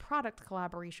for product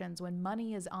collaborations, when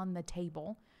money is on the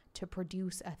table to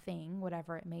produce a thing,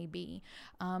 whatever it may be,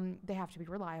 they have to be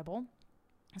reliable.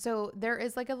 So there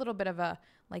is like a little bit of a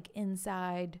like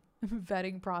inside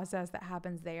vetting process that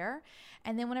happens there.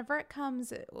 And then whenever it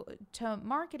comes to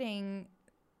marketing,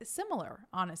 similar,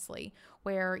 honestly,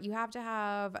 where you have to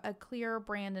have a clear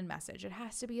brand and message. It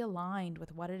has to be aligned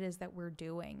with what it is that we're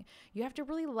doing. You have to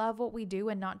really love what we do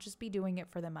and not just be doing it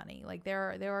for the money. Like,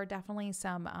 there are definitely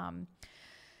some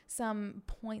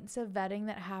points of vetting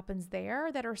that happens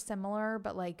there that are similar,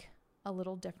 but like a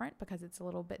little different because it's a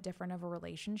little bit different of a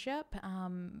relationship.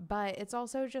 But it's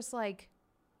also just like,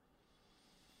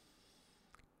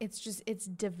 it's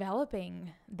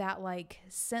developing that like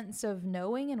sense of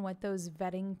knowing and what those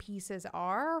vetting pieces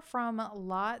are from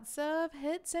lots of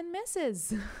hits and misses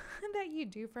that you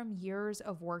do from years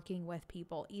of working with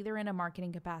people, either in a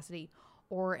marketing capacity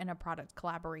or in a product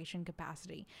collaboration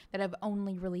capacity, that I've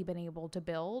only really been able to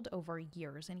build over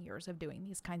years and years of doing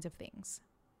these kinds of things.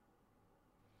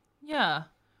 Yeah.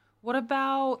 What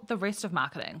about the rest of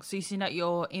marketing? So you send out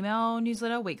your email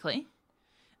newsletter weekly.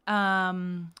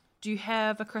 Do you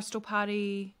have a crystal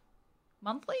party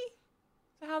monthly?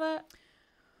 Is that how that?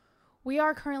 We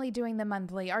are currently doing the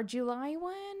monthly. Our July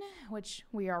one, which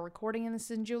we are recording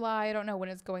this in July. I don't know when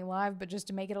it's going live, but just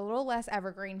to make it a little less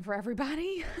evergreen for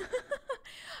everybody.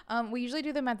 We usually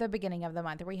do them at the beginning of the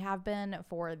month. We have been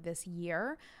for this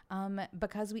year.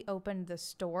 Because we opened the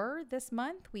store this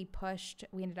month, we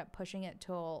ended up pushing it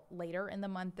till later in the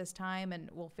month this time, and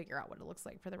we'll figure out what it looks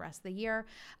like for the rest of the year.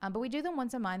 But we do them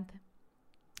once a month.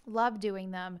 Love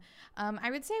doing them. I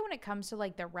would say when it comes to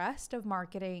like the rest of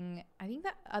marketing, I think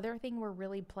the other thing we're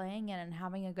really playing in and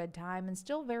having a good time, and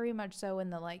still very much so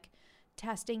in the like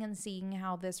testing and seeing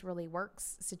how this really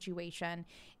works situation,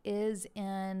 is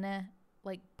in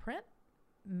like print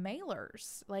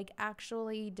mailers, like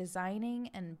actually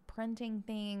designing and printing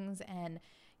things and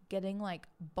getting like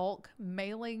bulk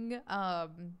mailing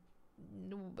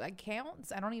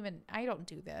accounts. I don't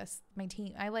do this. My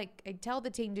team, I tell the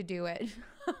team to do it.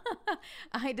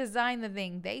 I design the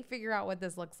thing. They figure out what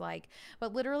this looks like,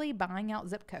 but literally buying out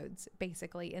zip codes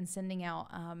basically and sending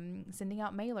out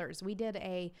mailers. We did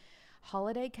a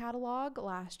holiday catalog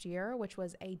last year, which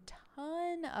was a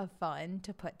ton of fun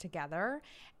to put together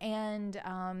and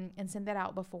send that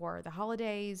out before the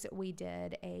holidays. We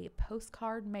did a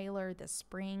postcard mailer this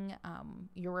spring.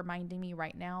 You're reminding me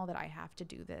right now that I have to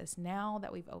do this now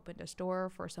that we've opened a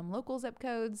store for some local zip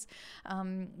codes,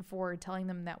 for telling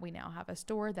them that we now have a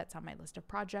store. That's on my list of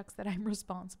projects that I'm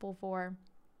responsible for.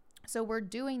 So we're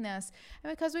doing this,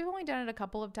 and because we've only done it a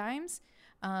couple of times,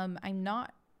 I'm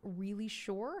not really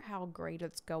sure how great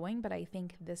it's going, but I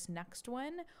think this next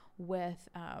one, with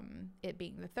it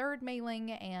being the third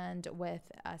mailing and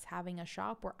with us having a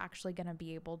shop, we're actually going to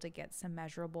be able to get some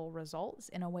measurable results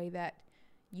in a way that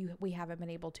we haven't been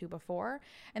able to before.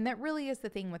 And that really is the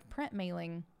thing with print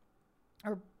mailing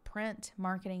or print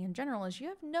marketing in general, is you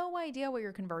have no idea what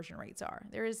your conversion rates are.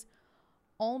 There is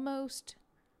almost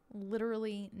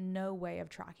literally no way of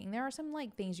tracking. There are some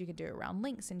like things you could do around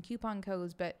links and coupon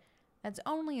codes, but that's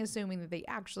only assuming that they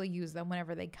actually use them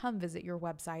whenever they come visit your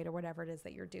website or whatever it is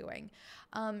that you're doing.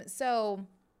 So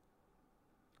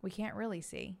we can't really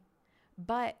see,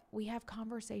 but we have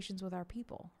conversations with our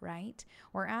people, right?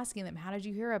 We're asking them, how did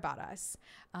you hear about us?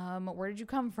 Where did you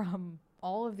come from?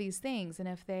 All of these things. And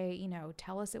if they,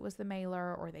 tell us it was the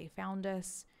mailer, or they found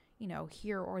us,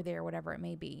 here or there, whatever it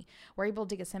may be, we're able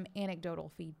to get some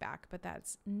anecdotal feedback, but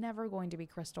that's never going to be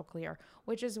crystal clear,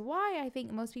 which is why I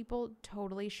think most people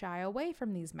totally shy away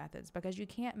from these methods, because you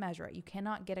can't measure it. You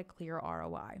cannot get a clear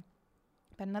ROI.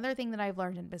 But another thing that I've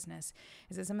learned in business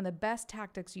is that some of the best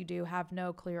tactics you do have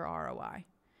no clear ROI.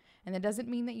 And that doesn't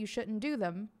mean that you shouldn't do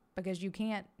them because you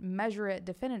can't measure it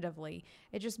definitively.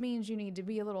 It just means you need to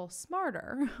be a little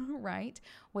smarter, right,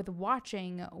 with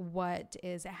watching what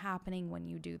is happening when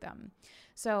you do them.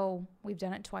 So we've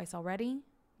done it twice already.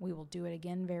 We will do it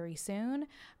again very soon.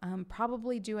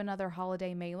 Probably do another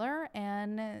holiday mailer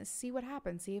and see what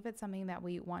happens. See if it's something that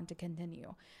we want to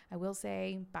continue. I will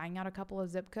say buying out a couple of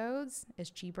zip codes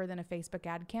is cheaper than a Facebook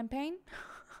ad campaign.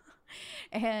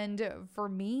 And for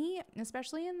me,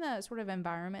 especially in the sort of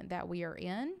environment that we are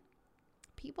in,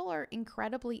 people are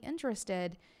incredibly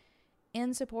interested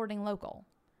in supporting local.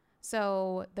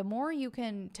 So the more you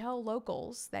can tell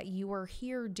locals that you are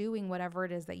here doing whatever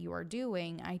it is that you are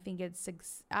doing, I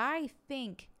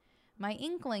think my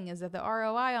inkling is that the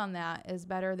ROI on that is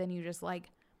better than you just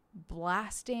like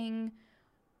blasting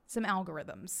some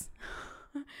algorithms,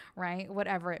 right?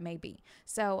 Whatever it may be.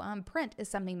 So print is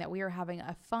something that we are having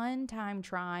a fun time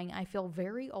trying. I feel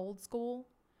very old school,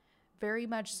 very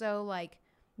much so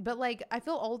but I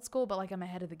feel old school, but like I'm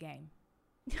ahead of the game.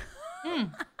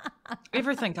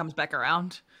 Everything comes back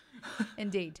around.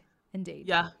 Indeed.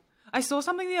 Yeah. I saw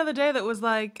something the other day that was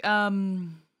like,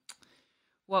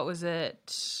 what was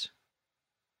it?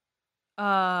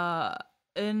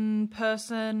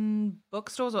 In-person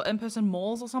bookstores or in-person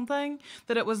malls or something,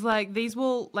 that it was like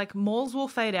malls will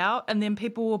fade out and then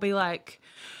people will be like,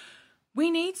 we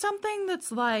need something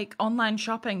that's like online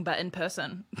shopping but in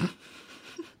person.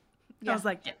 Yeah. I was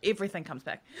like, yeah, everything comes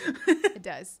back. It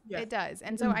does. Yeah. It does.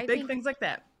 And so I big think things like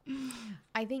that.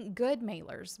 I think good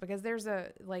mailers, because there's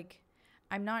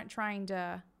I'm not trying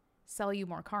to sell you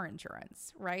more car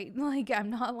insurance, right? Like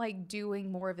I'm not like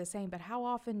doing more of the same, but how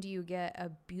often do you get a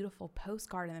beautiful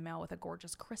postcard in the mail with a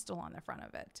gorgeous crystal on the front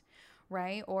of it,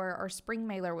 right? Or our spring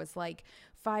mailer was like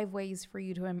 5 ways for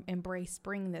you to embrace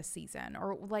spring this season,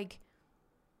 or like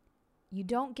you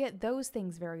don't get those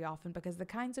things very often because the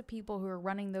kinds of people who are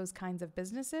running those kinds of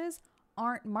businesses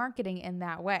aren't marketing in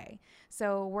that way.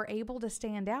 So we're able to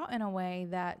stand out in a way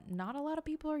that not a lot of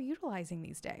people are utilizing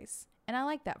these days. And I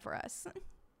like that for us.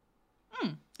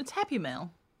 It's Happy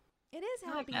Mail. It is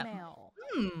Happy Mail.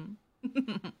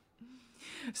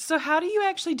 So how do you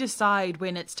actually decide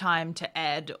when it's time to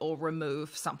add or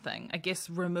remove something? I guess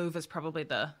remove is probably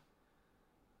the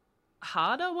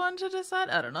harder one to decide.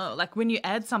 I don't know. Like when you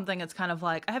add something, it's kind of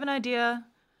like, I have an idea.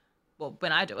 Well,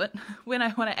 when I do it, when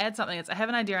I want to add something, it's I have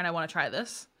an idea and I want to try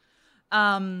this.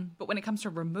 But when it comes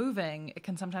to removing, it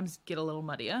can sometimes get a little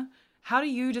muddier. How do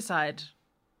you decide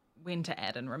when to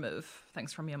add and remove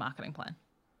things from your marketing plan?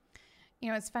 You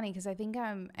know, it's funny because I think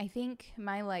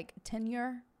my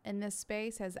tenure in this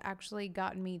space has actually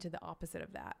gotten me to the opposite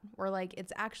of that. Where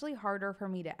it's actually harder for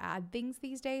me to add things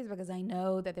these days because I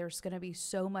know that there's going to be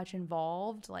so much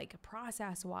involved,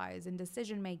 process wise and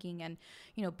decision making, and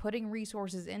putting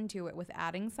resources into it with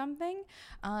adding something,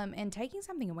 and taking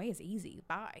something away is easy.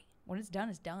 Bye. When it's done,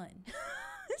 it's done.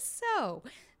 So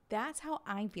that's how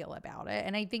I feel about it.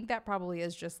 And I think that probably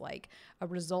is just a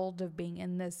result of being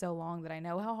in this so long that I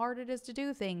know how hard it is to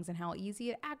do things and how easy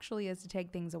it actually is to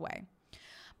take things away.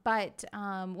 But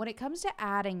when it comes to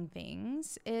adding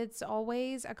things, it's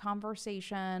always a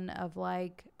conversation of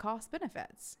cost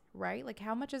benefits, right? Like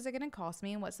how much is it going to cost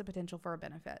me and what's the potential for a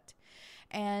benefit?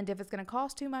 And if it's going to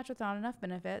cost too much with not enough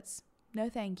benefits, no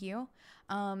thank you.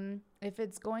 If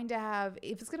it's going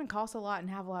to cost a lot and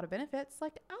have a lot of benefits,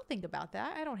 I'll think about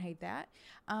that. I don't hate that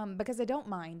because I don't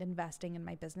mind investing in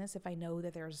my business if I know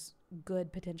that there's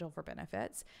good potential for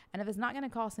benefits. And if it's not going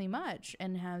to cost me much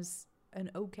and has an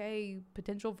okay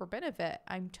potential for benefit,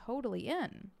 I'm totally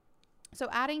in. So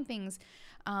adding things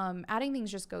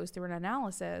just goes through an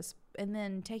analysis, and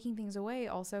then taking things away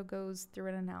also goes through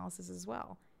an analysis as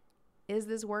well. Is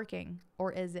this working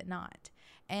or is it not?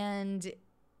 And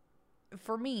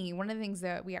for me, one of the things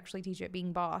that we actually teach at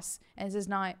Being Boss, and this is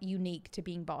not unique to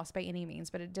Being Boss by any means,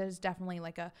 but it is definitely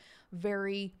a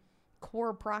very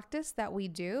core practice that we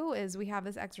do, is we have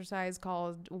this exercise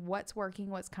called what's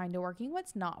working, what's kind of working,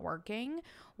 what's not working,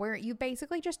 where you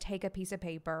basically just take a piece of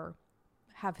paper,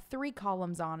 have 3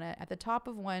 columns on it. At the top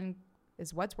of one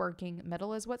is what's working,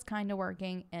 middle is what's kind of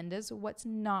working, end is what's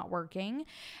not working,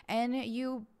 and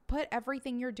you put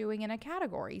everything you're doing in a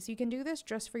category. So you can do this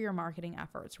just for your marketing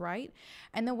efforts, right?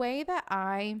 And the way that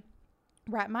I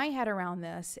wrap my head around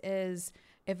this is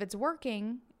if it's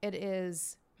working, it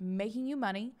is making you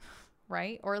money,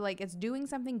 right? Or it's doing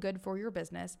something good for your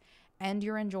business and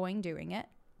you're enjoying doing it,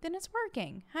 then it's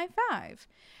working. High five.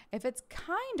 If it's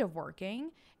kind of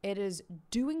working, it is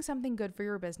doing something good for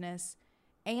your business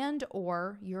and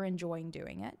or you're enjoying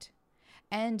doing it.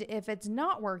 And if it's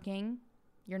not working,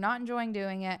 You're not enjoying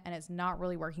doing it, and it's not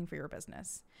really working for your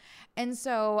business. And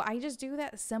so I just do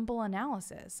that simple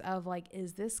analysis of like,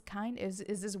 is this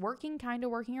working, kind of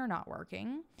working, or not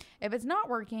working? If it's not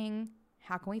working,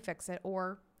 how can we fix it?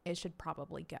 Or it should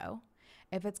probably go.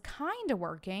 If it's kind of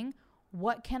working,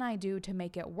 what can I do to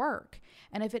make it work?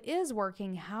 And if it is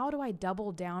working, how do I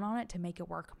double down on it to make it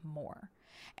work more?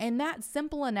 And that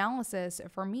simple analysis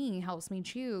for me helps me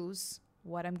choose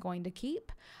what I'm going to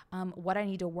keep, what I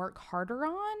need to work harder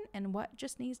on, and what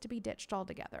just needs to be ditched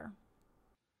altogether.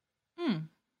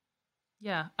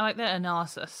 Yeah, I like that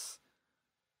analysis.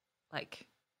 Like,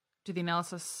 do the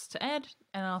analysis to add,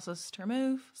 analysis to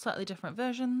remove, slightly different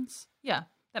versions. Yeah,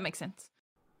 that makes sense.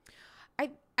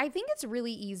 I think it's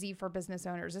really easy for business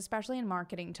owners, especially in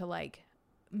marketing, to like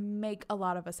make a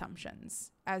lot of assumptions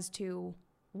as to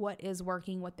what is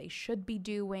working, what they should be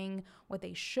doing, what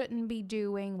they shouldn't be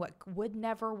doing, what would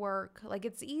never work. Like,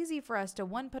 it's easy for us to,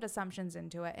 one, put assumptions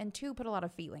into it, and two, put a lot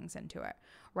of feelings into it,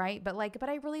 right? But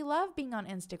I really love being on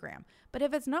Instagram. But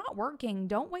if it's not working,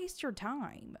 don't waste your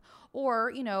time.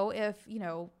 Or, if,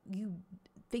 you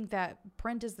think that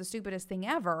print is the stupidest thing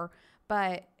ever,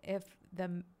 but if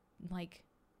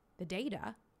the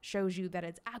data shows you that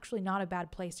it's actually not a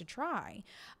bad place to try.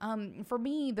 For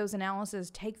me, those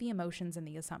analyses take the emotions and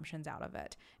the assumptions out of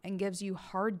it and gives you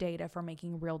hard data for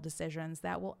making real decisions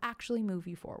that will actually move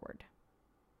you forward.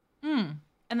 And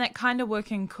that kind of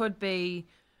working could be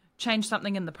change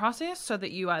something in the process so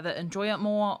that you either enjoy it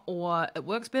more or it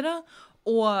works better,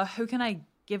 or who can I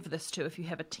give this to if you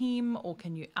have a team, or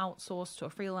can you outsource to a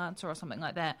freelancer or something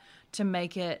like that to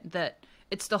make it that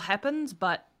it still happens,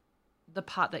 but the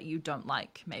part that you don't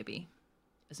like maybe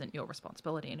isn't your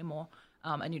responsibility anymore,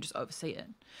 and you just oversee it.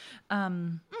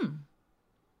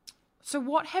 So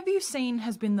what have you seen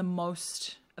has been the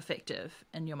most effective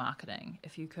in your marketing,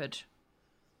 if you could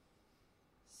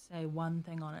say one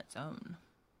thing on its own?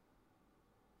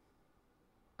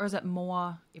 Or is it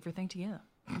more everything together?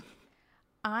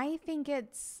 I think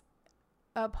it's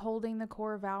upholding the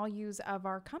core values of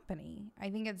our company. I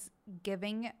think it's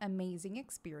giving amazing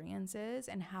experiences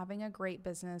and having a great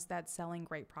business that's selling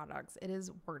great products. It is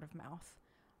word of mouth,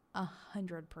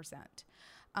 100%.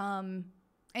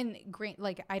 And great,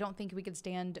 I don't think we could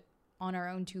stand on our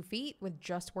own 2 feet with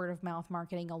just word of mouth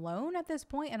marketing alone at this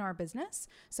point in our business.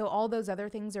 So all those other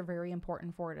things are very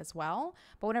important for it as well.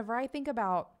 But whenever I think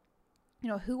about,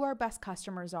 who our best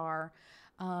customers are,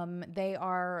 they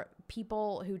are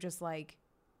people who just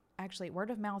actually word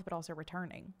of mouth, but also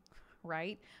returning,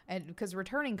 right? And because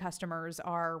returning customers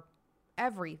are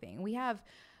everything.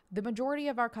 The majority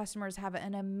of our customers have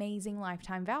an amazing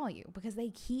lifetime value because they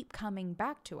keep coming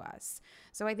back to us.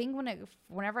 So I think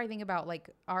whenever I think about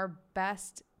our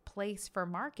best place for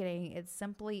marketing, it's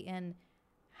simply in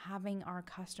having our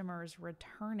customers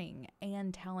returning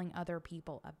and telling other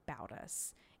people about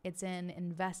us. It's in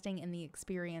investing in the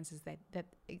experiences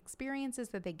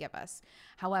that they give us.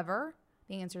 However,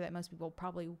 the answer that most people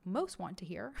probably most want to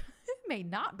hear may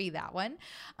not be that one,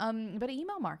 but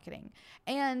email marketing.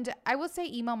 And I will say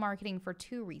email marketing for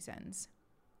 2 reasons.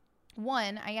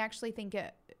 One, I actually think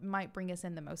it might bring us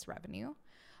in the most revenue.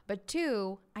 But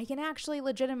 2, I can actually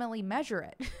legitimately measure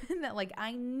it. That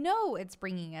I know it's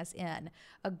bringing us in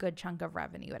a good chunk of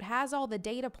revenue. It has all the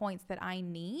data points that I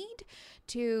need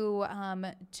to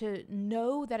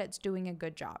know that it's doing a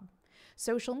good job.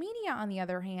 Social media, on the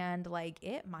other hand,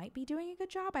 it might be doing a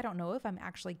good job. I don't know if I'm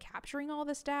actually capturing all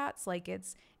the stats.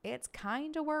 It's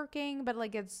kind of working, but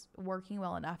it's working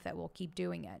well enough that we'll keep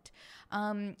doing it.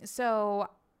 So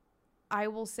I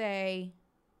will say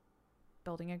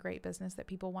building a great business that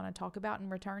people want to talk about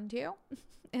and return to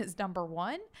is number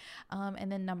 1.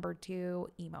 And then number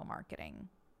 2, email marketing,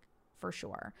 for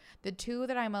sure. The 2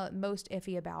 that I'm most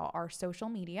iffy about are social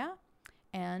media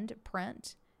and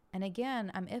print. And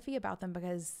again, I'm iffy about them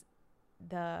because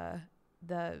the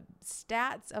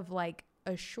stats of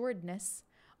assuredness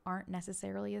aren't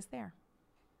necessarily as there.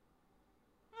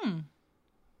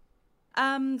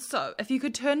 So if you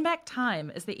could turn back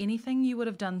time, is there anything you would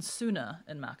have done sooner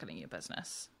in marketing your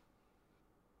business?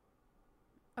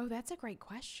 Oh, that's a great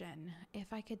question.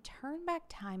 If I could turn back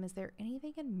time, is there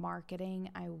anything in marketing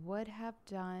I would have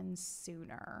done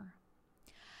sooner?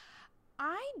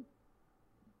 I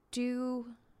do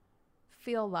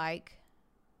feel like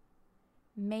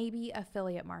maybe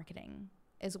affiliate marketing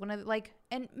is one of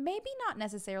and maybe not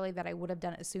necessarily that I would have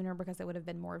done it sooner because it would have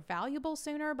been more valuable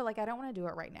sooner, but I don't want to do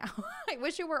it right now. I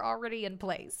wish it were already in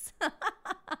place.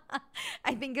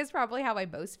 I think is probably how I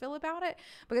most feel about it,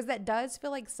 because that does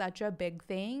feel like such a big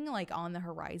thing, like on the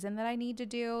horizon that I need to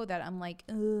do, that I'm like,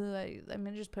 ugh, I'm going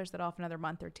to just push that off another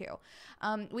month or two.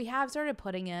 We have started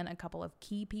putting in a couple of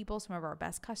key people, some of our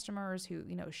best customers who,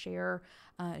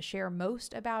 share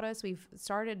most about us. We've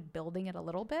started building it a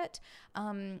little bit,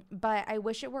 but I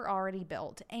wish it were already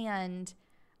built. And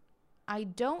I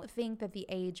don't think that the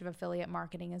age of affiliate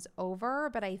marketing is over,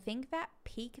 but I think that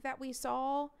peak that we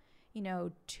saw,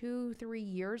 2-3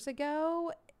 years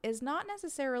ago is not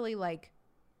necessarily like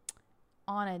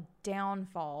on a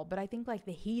downfall, but I think like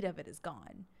the heat of it is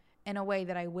gone in a way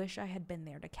that I wish I had been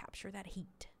there to capture that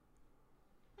heat.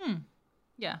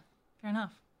 Yeah, fair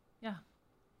enough. Yeah.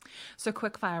 So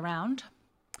quick fire round.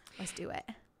 Let's do it.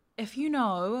 If you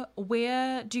know,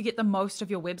 where do you get the most of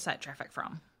your website traffic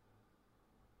from?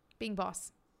 Being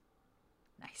Boss.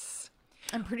 Nice.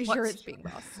 I'm pretty sure it's Being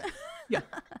Boss. Yeah.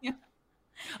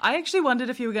 I actually wondered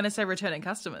if you were going to say returning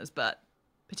customers, but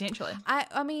potentially.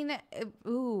 I mean,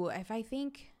 if I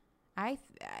think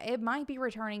it might be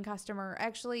returning customer.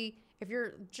 Actually, if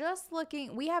you're just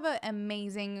looking, we have an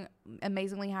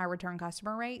amazingly high return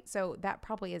customer rate, so that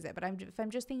probably is it. But if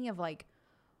I'm just thinking of like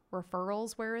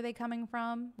referrals, where are they coming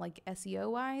from? Like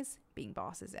SEO wise, Being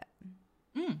Boss is it.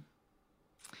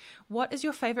 What is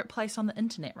your favorite place on the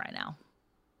internet right now?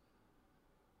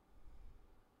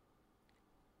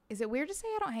 Is it weird to say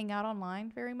I don't hang out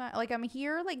online very much? Like, I'm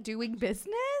here like doing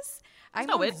business. I'm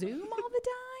not on weird. Zoom all the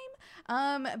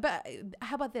time. But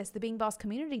how about this? The Being Boss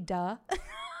community, duh.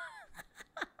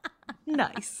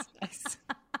 Nice. That's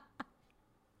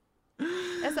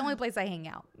the only place I hang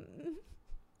out.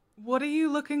 What are you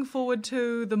looking forward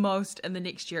to the most in the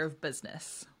next year of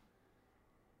business?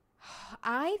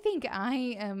 I think I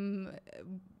am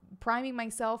priming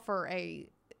myself for a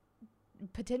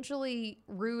potentially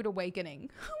rude awakening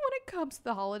when it comes to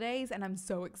the holidays, and I'm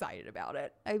so excited about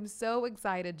it. I'm so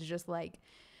excited to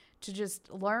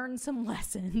just learn some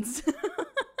lessons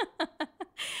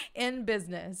in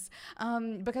business,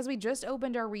 because we just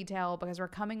opened our retail, because we're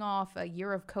coming off a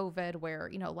year of COVID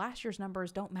where, last year's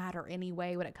numbers don't matter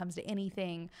anyway when it comes to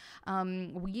anything.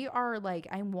 We are like,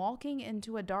 I'm walking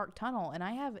into a dark tunnel and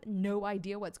I have no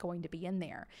idea what's going to be in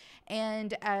there.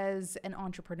 And as an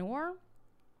entrepreneur,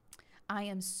 I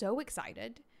am so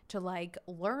excited to like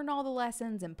learn all the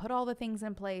lessons and put all the things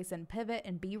in place and pivot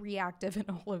and be reactive in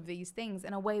all of these things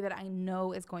in a way that I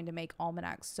know is going to make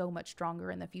Almanac so much stronger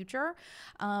in the future.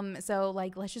 So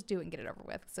like, let's just do it and get it over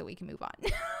with so we can move on.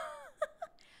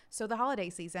 So the holiday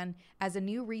season, as a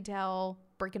new retail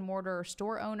brick and mortar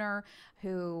store owner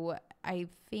who I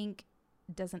think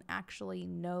doesn't actually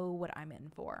know what I'm in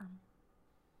for.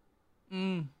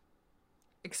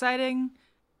 Exciting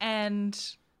and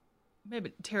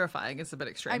maybe terrifying is a bit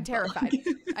extreme. I'm terrified.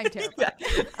 Yeah.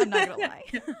 I'm not going to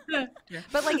lie.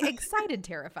 But like excited,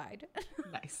 terrified.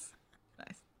 Nice.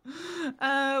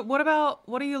 What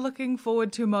are you looking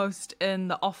forward to most in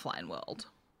the offline world?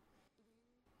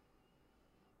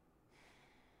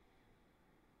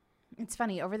 It's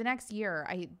funny. Over the next year,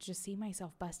 I just see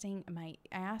myself busting my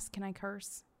ass. Can I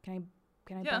curse? Can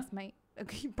I bust my...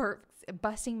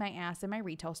 busting my ass in my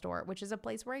retail store, which is a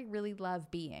place where I really love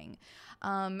being.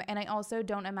 And I also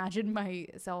don't imagine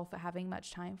myself having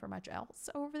much time for much else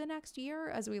over the next year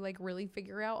as we like really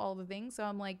figure out all the things. So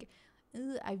I'm like,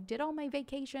 I did all my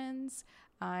vacations.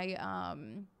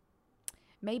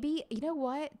 Maybe, you know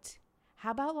what?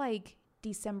 How about like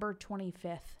December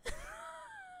 25th?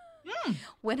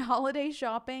 When holiday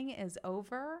shopping is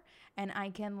over and I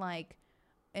can like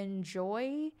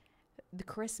enjoy the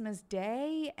Christmas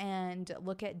day and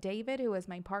look at David, who is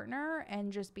my partner,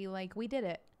 and just be like, we did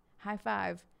it. High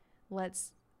five.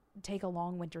 Let's take a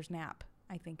long winter's nap,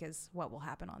 I think is what will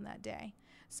happen on that day.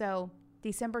 So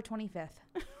December 25th.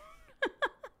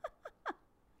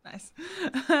 Nice.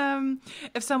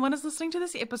 If someone is listening to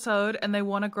this episode and they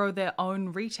want to grow their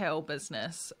own retail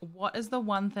business, what is the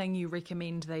one thing you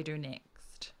recommend they do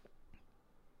next?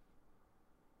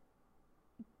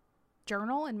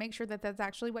 Journal and make sure that that's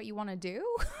actually what you want to do.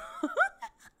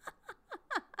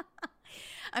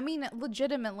 I mean,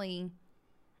 legitimately,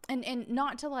 and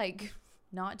not to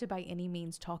by any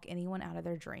means talk anyone out of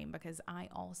their dream, because I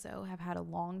also have had a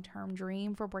long-term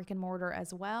dream for brick and mortar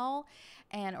as well,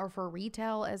 or for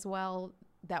retail as well.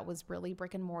 That was really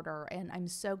brick and mortar, and I'm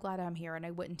so glad I'm here, and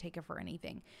I wouldn't take it for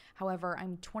anything. However,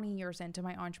 I'm 20 years into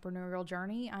my entrepreneurial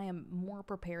journey. I am more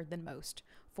prepared than most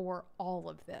for all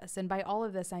of this. And by all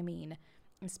of this, I mean,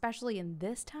 especially in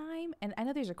this time, and I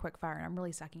know these are quick fire, and I'm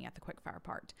really sucking at the quick fire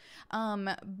part.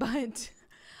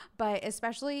 But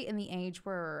especially in the age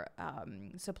where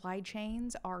supply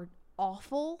chains are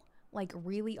awful, like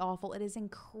really awful. It is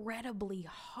incredibly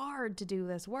hard to do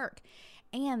this work.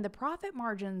 And the profit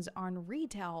margins on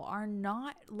retail are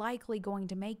not likely going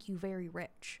to make you very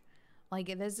rich.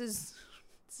 Like this is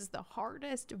the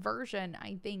hardest version,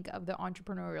 I think, of the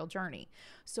entrepreneurial journey.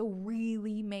 So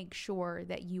really make sure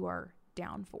that you are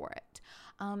down for it.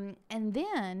 And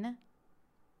then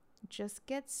just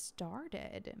get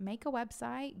started. Make a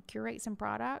website, curate some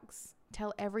products,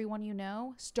 tell everyone you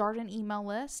know, start an email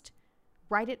list,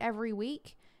 write it every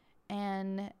week,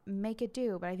 and make it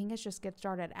do. But I think it's just get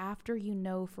started after you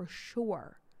know for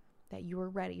sure that you are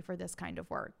ready for this kind of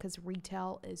work, because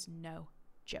retail is no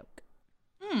joke.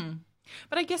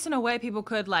 But I guess in a way people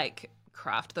could like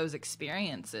craft those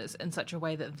experiences in such a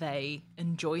way that they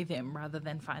enjoy them rather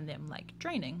than find them like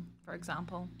draining, for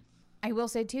example. I will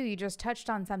say too, you just touched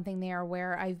on something there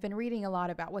where I've been reading a lot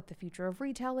about what the future of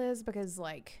retail is, because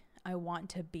like I want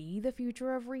to be the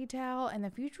future of retail, and the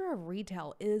future of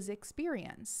retail is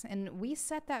experience. And we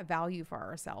set that value for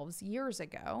ourselves years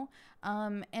ago.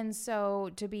 And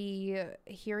so to be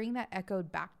hearing that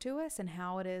echoed back to us and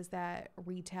how it is that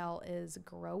retail is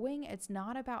growing, it's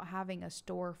not about having a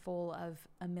store full of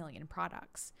a million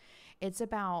products. It's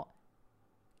about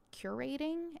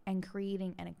curating and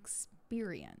creating an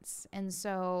experience. And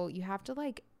so you have to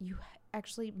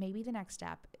maybe the next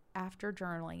step after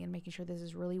journaling and making sure this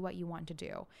is really what you want to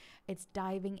do, it's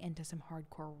diving into some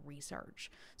hardcore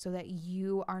research so that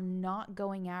you are not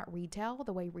going at retail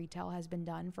the way retail has been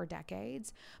done for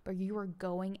decades, but you are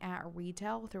going at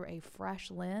retail through a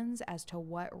fresh lens as to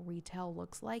what retail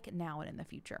looks like now and in the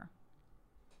future.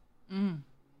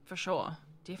 For sure.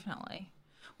 Definitely.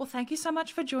 Well, thank you so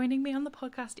much for joining me on the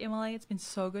podcast, Emily. It's been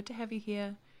so good to have you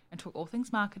here and talk all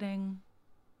things marketing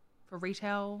for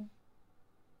retail,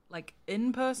 like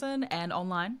in person and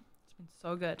online. It's been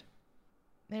so good.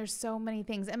 There's so many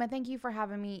things. Emma, thank you for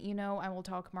having me. You know, I will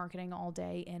talk marketing all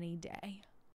day, any day.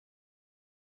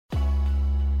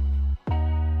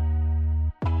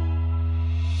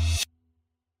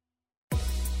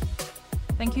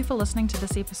 Thank you for listening to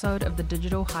this episode of the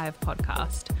Digital Hive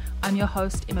podcast. I'm your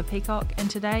host, Emma Peacock, and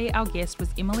today our guest was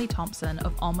Emily Thompson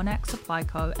of Almanac Supply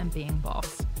Co. and Being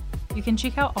Boss. You can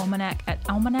check out Almanac at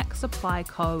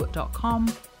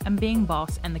almanacsupplyco.com and Being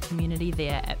Boss and the community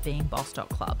there at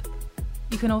beingboss.club.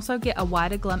 You can also get a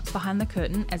wider glimpse behind the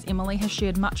curtain, as Emily has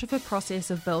shared much of her process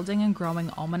of building and growing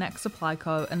Almanac Supply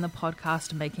Co. in the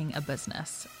podcast Making a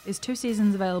Business. There's 2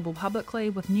 seasons available publicly,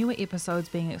 with newer episodes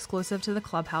being exclusive to the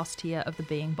Clubhouse tier of the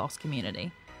Being Boss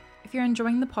community. If you're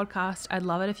enjoying the podcast, I'd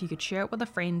love it if you could share it with a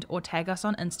friend or tag us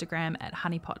on Instagram at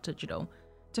Honeypot Digital.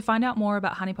 To find out more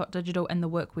about Honeypot Digital and the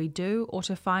work we do, or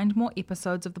to find more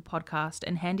episodes of the podcast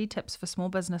and handy tips for small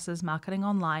businesses marketing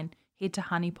online, head to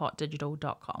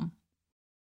honeypotdigital.com.